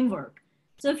your framework.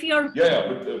 So if you're... Yeah,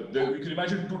 but we can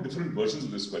imagine two different versions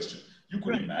of this question. You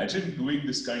could imagine doing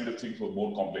this kind of thing for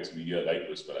more complex media like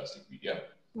viscoelastic media.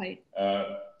 Right.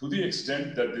 To the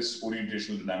extent that this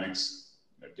orientational dynamics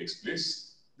takes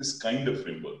place, this kind of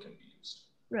framework can be used.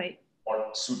 Right.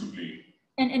 Or suitably.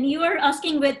 And you are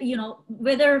asking with, you know,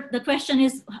 whether the question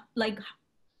is like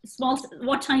small,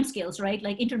 what time scales, right?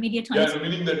 Like intermediate time. Yeah,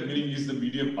 meaning is the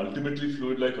medium ultimately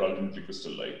fluid-like or ultimately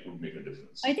crystal-like would make a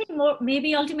difference. I think more,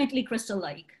 maybe ultimately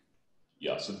crystal-like.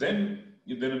 Yeah, so then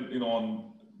you know,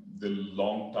 on the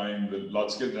long time, the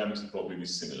large-scale dynamics will probably be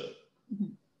similar. Mm-hmm.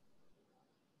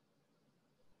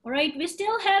 All right, we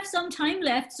still have some time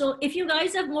left. So if you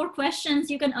guys have more questions,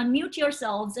 you can unmute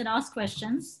yourselves and ask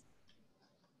questions.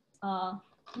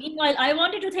 Meanwhile, I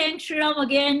wanted to thank Sriram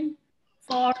again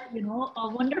for, you know, a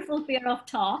wonderful pair of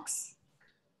talks.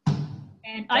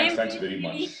 And I am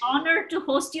really honored to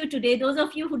host you today. Those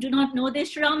of you who do not know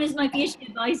this, Sriram is my PhD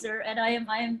advisor, and I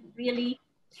am really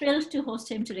thrilled to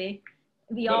host him today.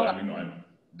 I'm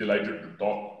delighted to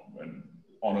talk and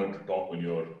honored to talk when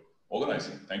you're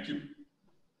organizing. Thank you.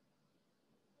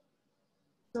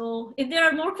 So if there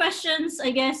are more questions,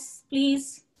 I guess,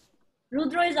 please.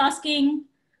 Rudra is asking,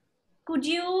 could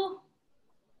you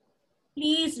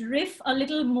please riff a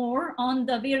little more on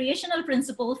the variational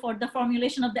principle for the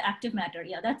formulation of the active matter?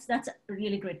 Yeah, that's a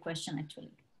really great question,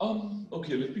 actually.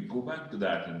 Okay, let me go back to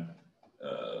that and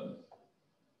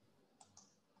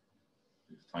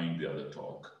find the other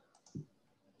talk.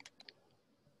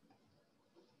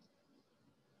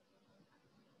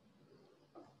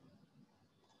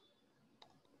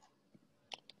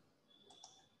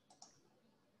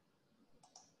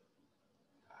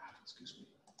 Excuse me.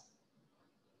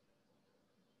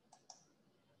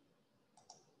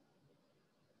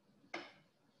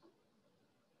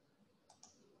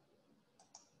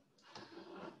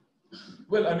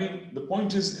 Well, I mean, the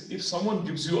point is, if someone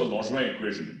gives you a Langevin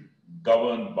equation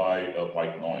governed by a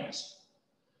white noise,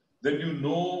 then you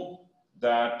know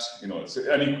that, you know,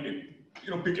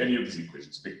 pick any of these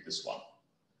equations, pick this one.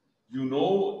 You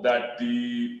know that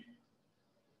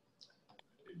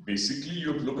basically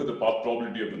you have to look at the path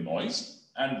probability of the noise,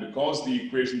 and because the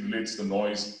equation relates the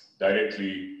noise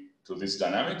directly to this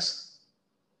dynamics,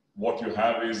 what you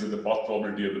have is that the path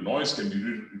probability of the noise can be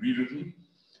rewritten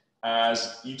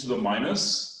as e to the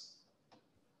minus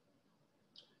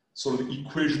sort of the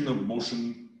equation of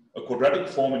motion, a quadratic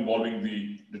form involving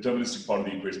the deterministic part of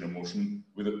the equation of motion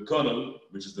with a kernel,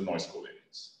 which is the noise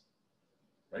covariance,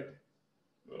 right?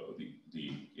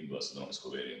 The inverse of the noise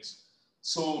covariance.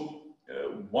 So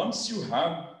once you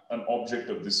have an object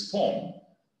of this form,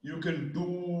 you can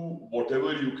do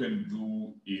whatever you can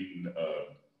do in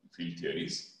field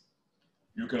theories.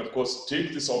 You can, of course,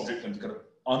 take this object and kind of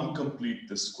uncomplete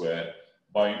the square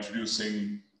by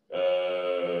introducing,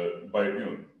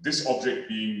 this object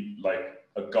being like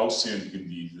a Gaussian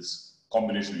in this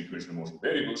combination of equation of motion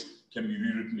variables can be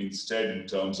rewritten instead in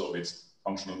terms of its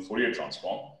functional Fourier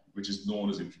transform, which is known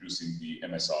as introducing the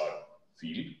MSR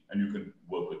field, and you can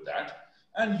work with that.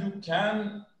 And you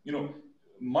can, you know,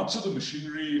 much of the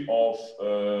machinery of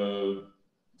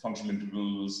functional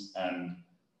integrals and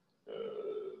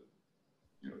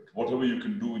whatever you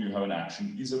can do when you have an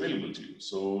action is available to you.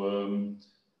 So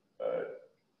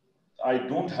I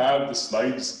don't have the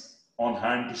slides on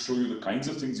hand to show you the kinds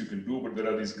of things you can do, but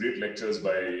there are these great lectures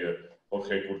by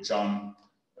Jorge Kurchan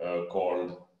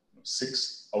called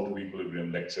 6 out of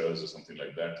equilibrium lectures or something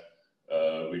like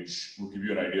that, which will give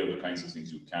you an idea of the kinds of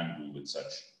things you can do with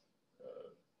such,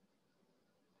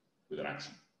 with an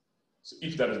action. So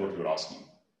if that is what you're asking.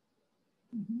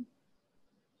 Mm-hmm.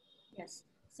 Yes.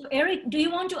 So Eric, do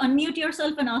you want to unmute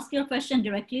yourself and ask your question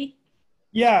directly?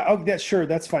 Yeah, oh, sure,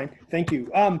 that's fine. Thank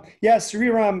you. Yes,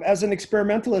 Sriram, as an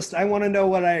experimentalist, I want to know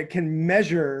what I can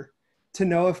measure to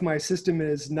know if my system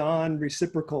is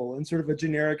non-reciprocal in sort of a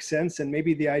generic sense. And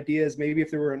maybe the idea is maybe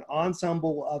if there were an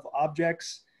ensemble of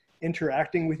objects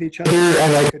interacting with each other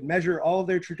and I could measure all of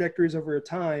their trajectories over a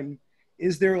time,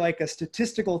 is there like a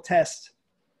statistical test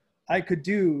I could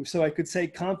do so I could say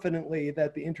confidently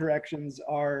that the interactions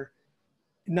are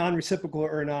non-reciprocal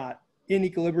or not, in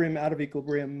equilibrium, out of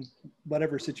equilibrium,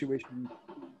 whatever situation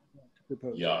you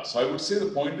propose? Yeah, so I would say the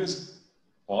point is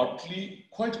partly,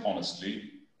 quite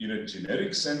honestly, in a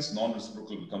generic sense,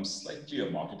 non-reciprocal becomes slightly a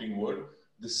marketing word.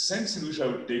 The sense in which I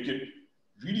would take it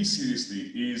really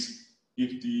seriously is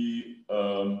if the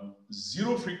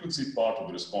zero frequency part of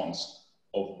the response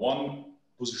of one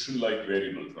position-like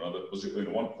variable to another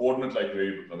position, one coordinate-like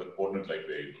variable to another coordinate-like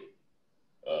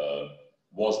variable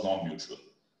was non-mutual.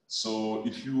 So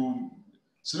if you,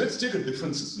 so let's take a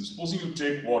different system. Supposing you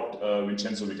take what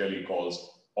Vincenzo Vitelli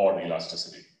calls odd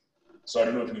elasticity. So I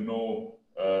don't know if you know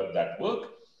that work,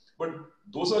 but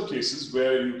those are cases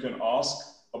where you can ask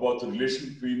about the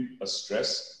relation between a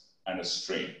stress and a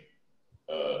strain,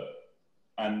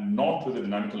 and not with a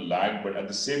dynamical lag, but at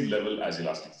the same level as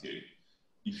elastic theory.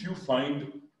 If you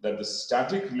find that the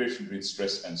static relation between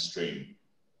stress and strain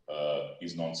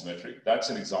is non-symmetric, that's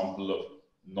an example of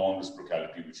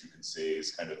non-reciprocality, which you can say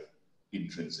is kind of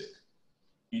intrinsic.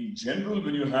 In general,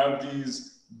 when you have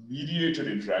these mediated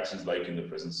interactions like in the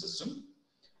present system,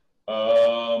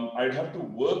 I'd have to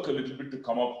work a little bit to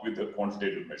come up with a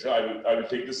quantitative measure. I will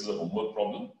take this as a homework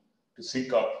problem to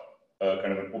think up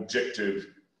kind of an objective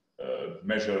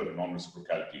measure of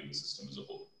non-reciprocality in the system as a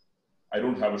whole. I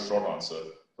don't have a short answer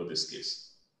for this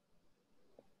case.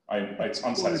 It's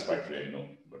unsatisfactory, I know.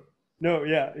 But. No,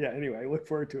 yeah. Anyway, I look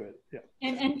forward to it. Yeah.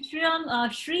 And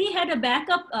Sriram, Shri had a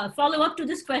backup follow-up to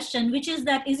this question, which is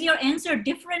that, is your answer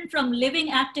different from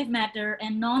living active matter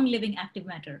and non-living active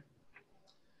matter?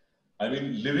 I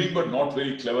mean, living but not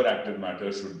very clever active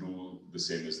matter should do the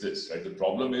same as this, right? The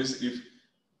problem is if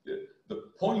the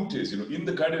point is, in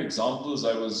the kind of examples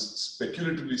I was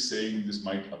speculatively saying this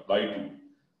might apply to,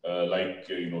 like,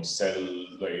 cell,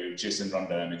 like chase and run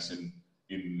dynamics in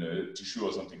tissue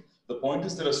or something. The point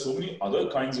is there are so many other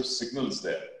kinds of signals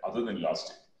there other than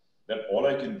elastic that all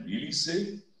I can really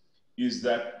say is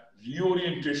that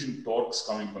reorientation torques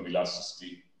coming from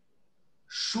elasticity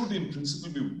should in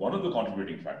principle be one of the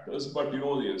contributing factors, but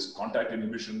there's contact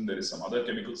inhibition, there is some other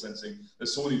chemical sensing,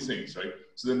 there's so many things, right?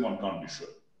 So then one can't be sure.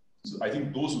 So I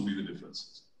think those would be the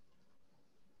differences.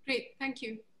 Great, thank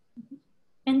you.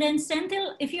 And then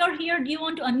Senthil, if you're here, do you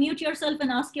want to unmute yourself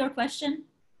and ask your question?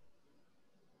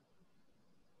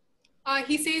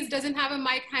 He says doesn't have a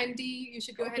mic handy. You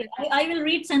should go ahead. I will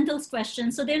read Senthil's question.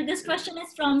 So this question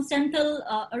is from Senthil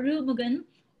Arumugan.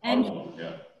 And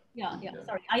yeah.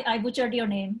 Sorry, I butchered your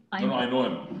name. No, I know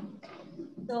him.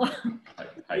 So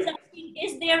he's asking,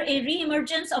 is there a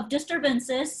re-emergence of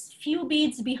disturbances few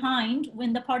beats behind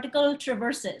when the particle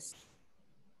traverses?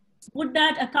 Would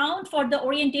that account for the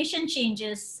orientation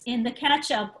changes in the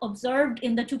catch-up observed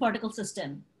in the two-particle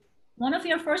system? One of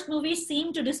your first movies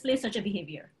seemed to display such a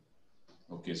behavior.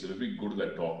 Okay, so let me go to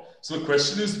that talk. So the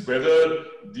question is whether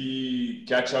the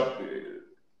catch-up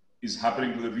is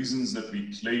happening for the reasons that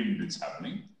we claimed it's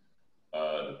happening.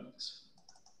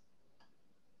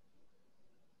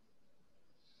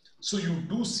 So you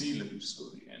do see, let me just go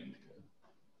to the end here.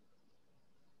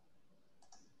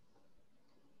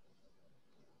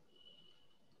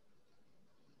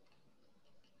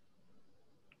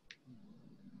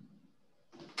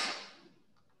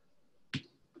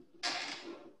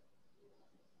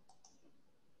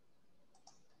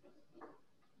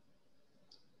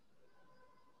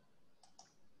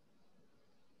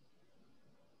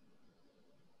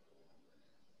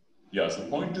 Yeah, so the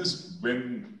point is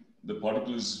when the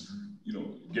particle is,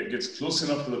 gets close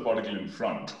enough to the particle in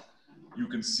front, you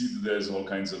can see that there's all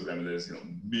kinds of, there's,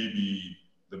 maybe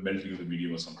the melting of the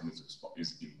medium or something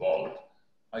is involved.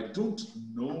 I don't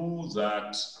know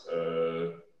that,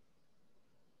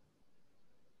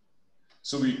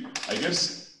 I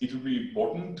guess it would be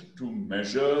important to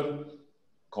measure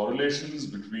correlations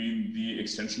between the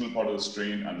extensional part of the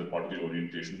strain and the particle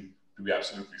orientation to be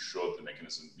absolutely sure the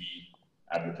mechanism we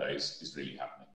advertise is really happening.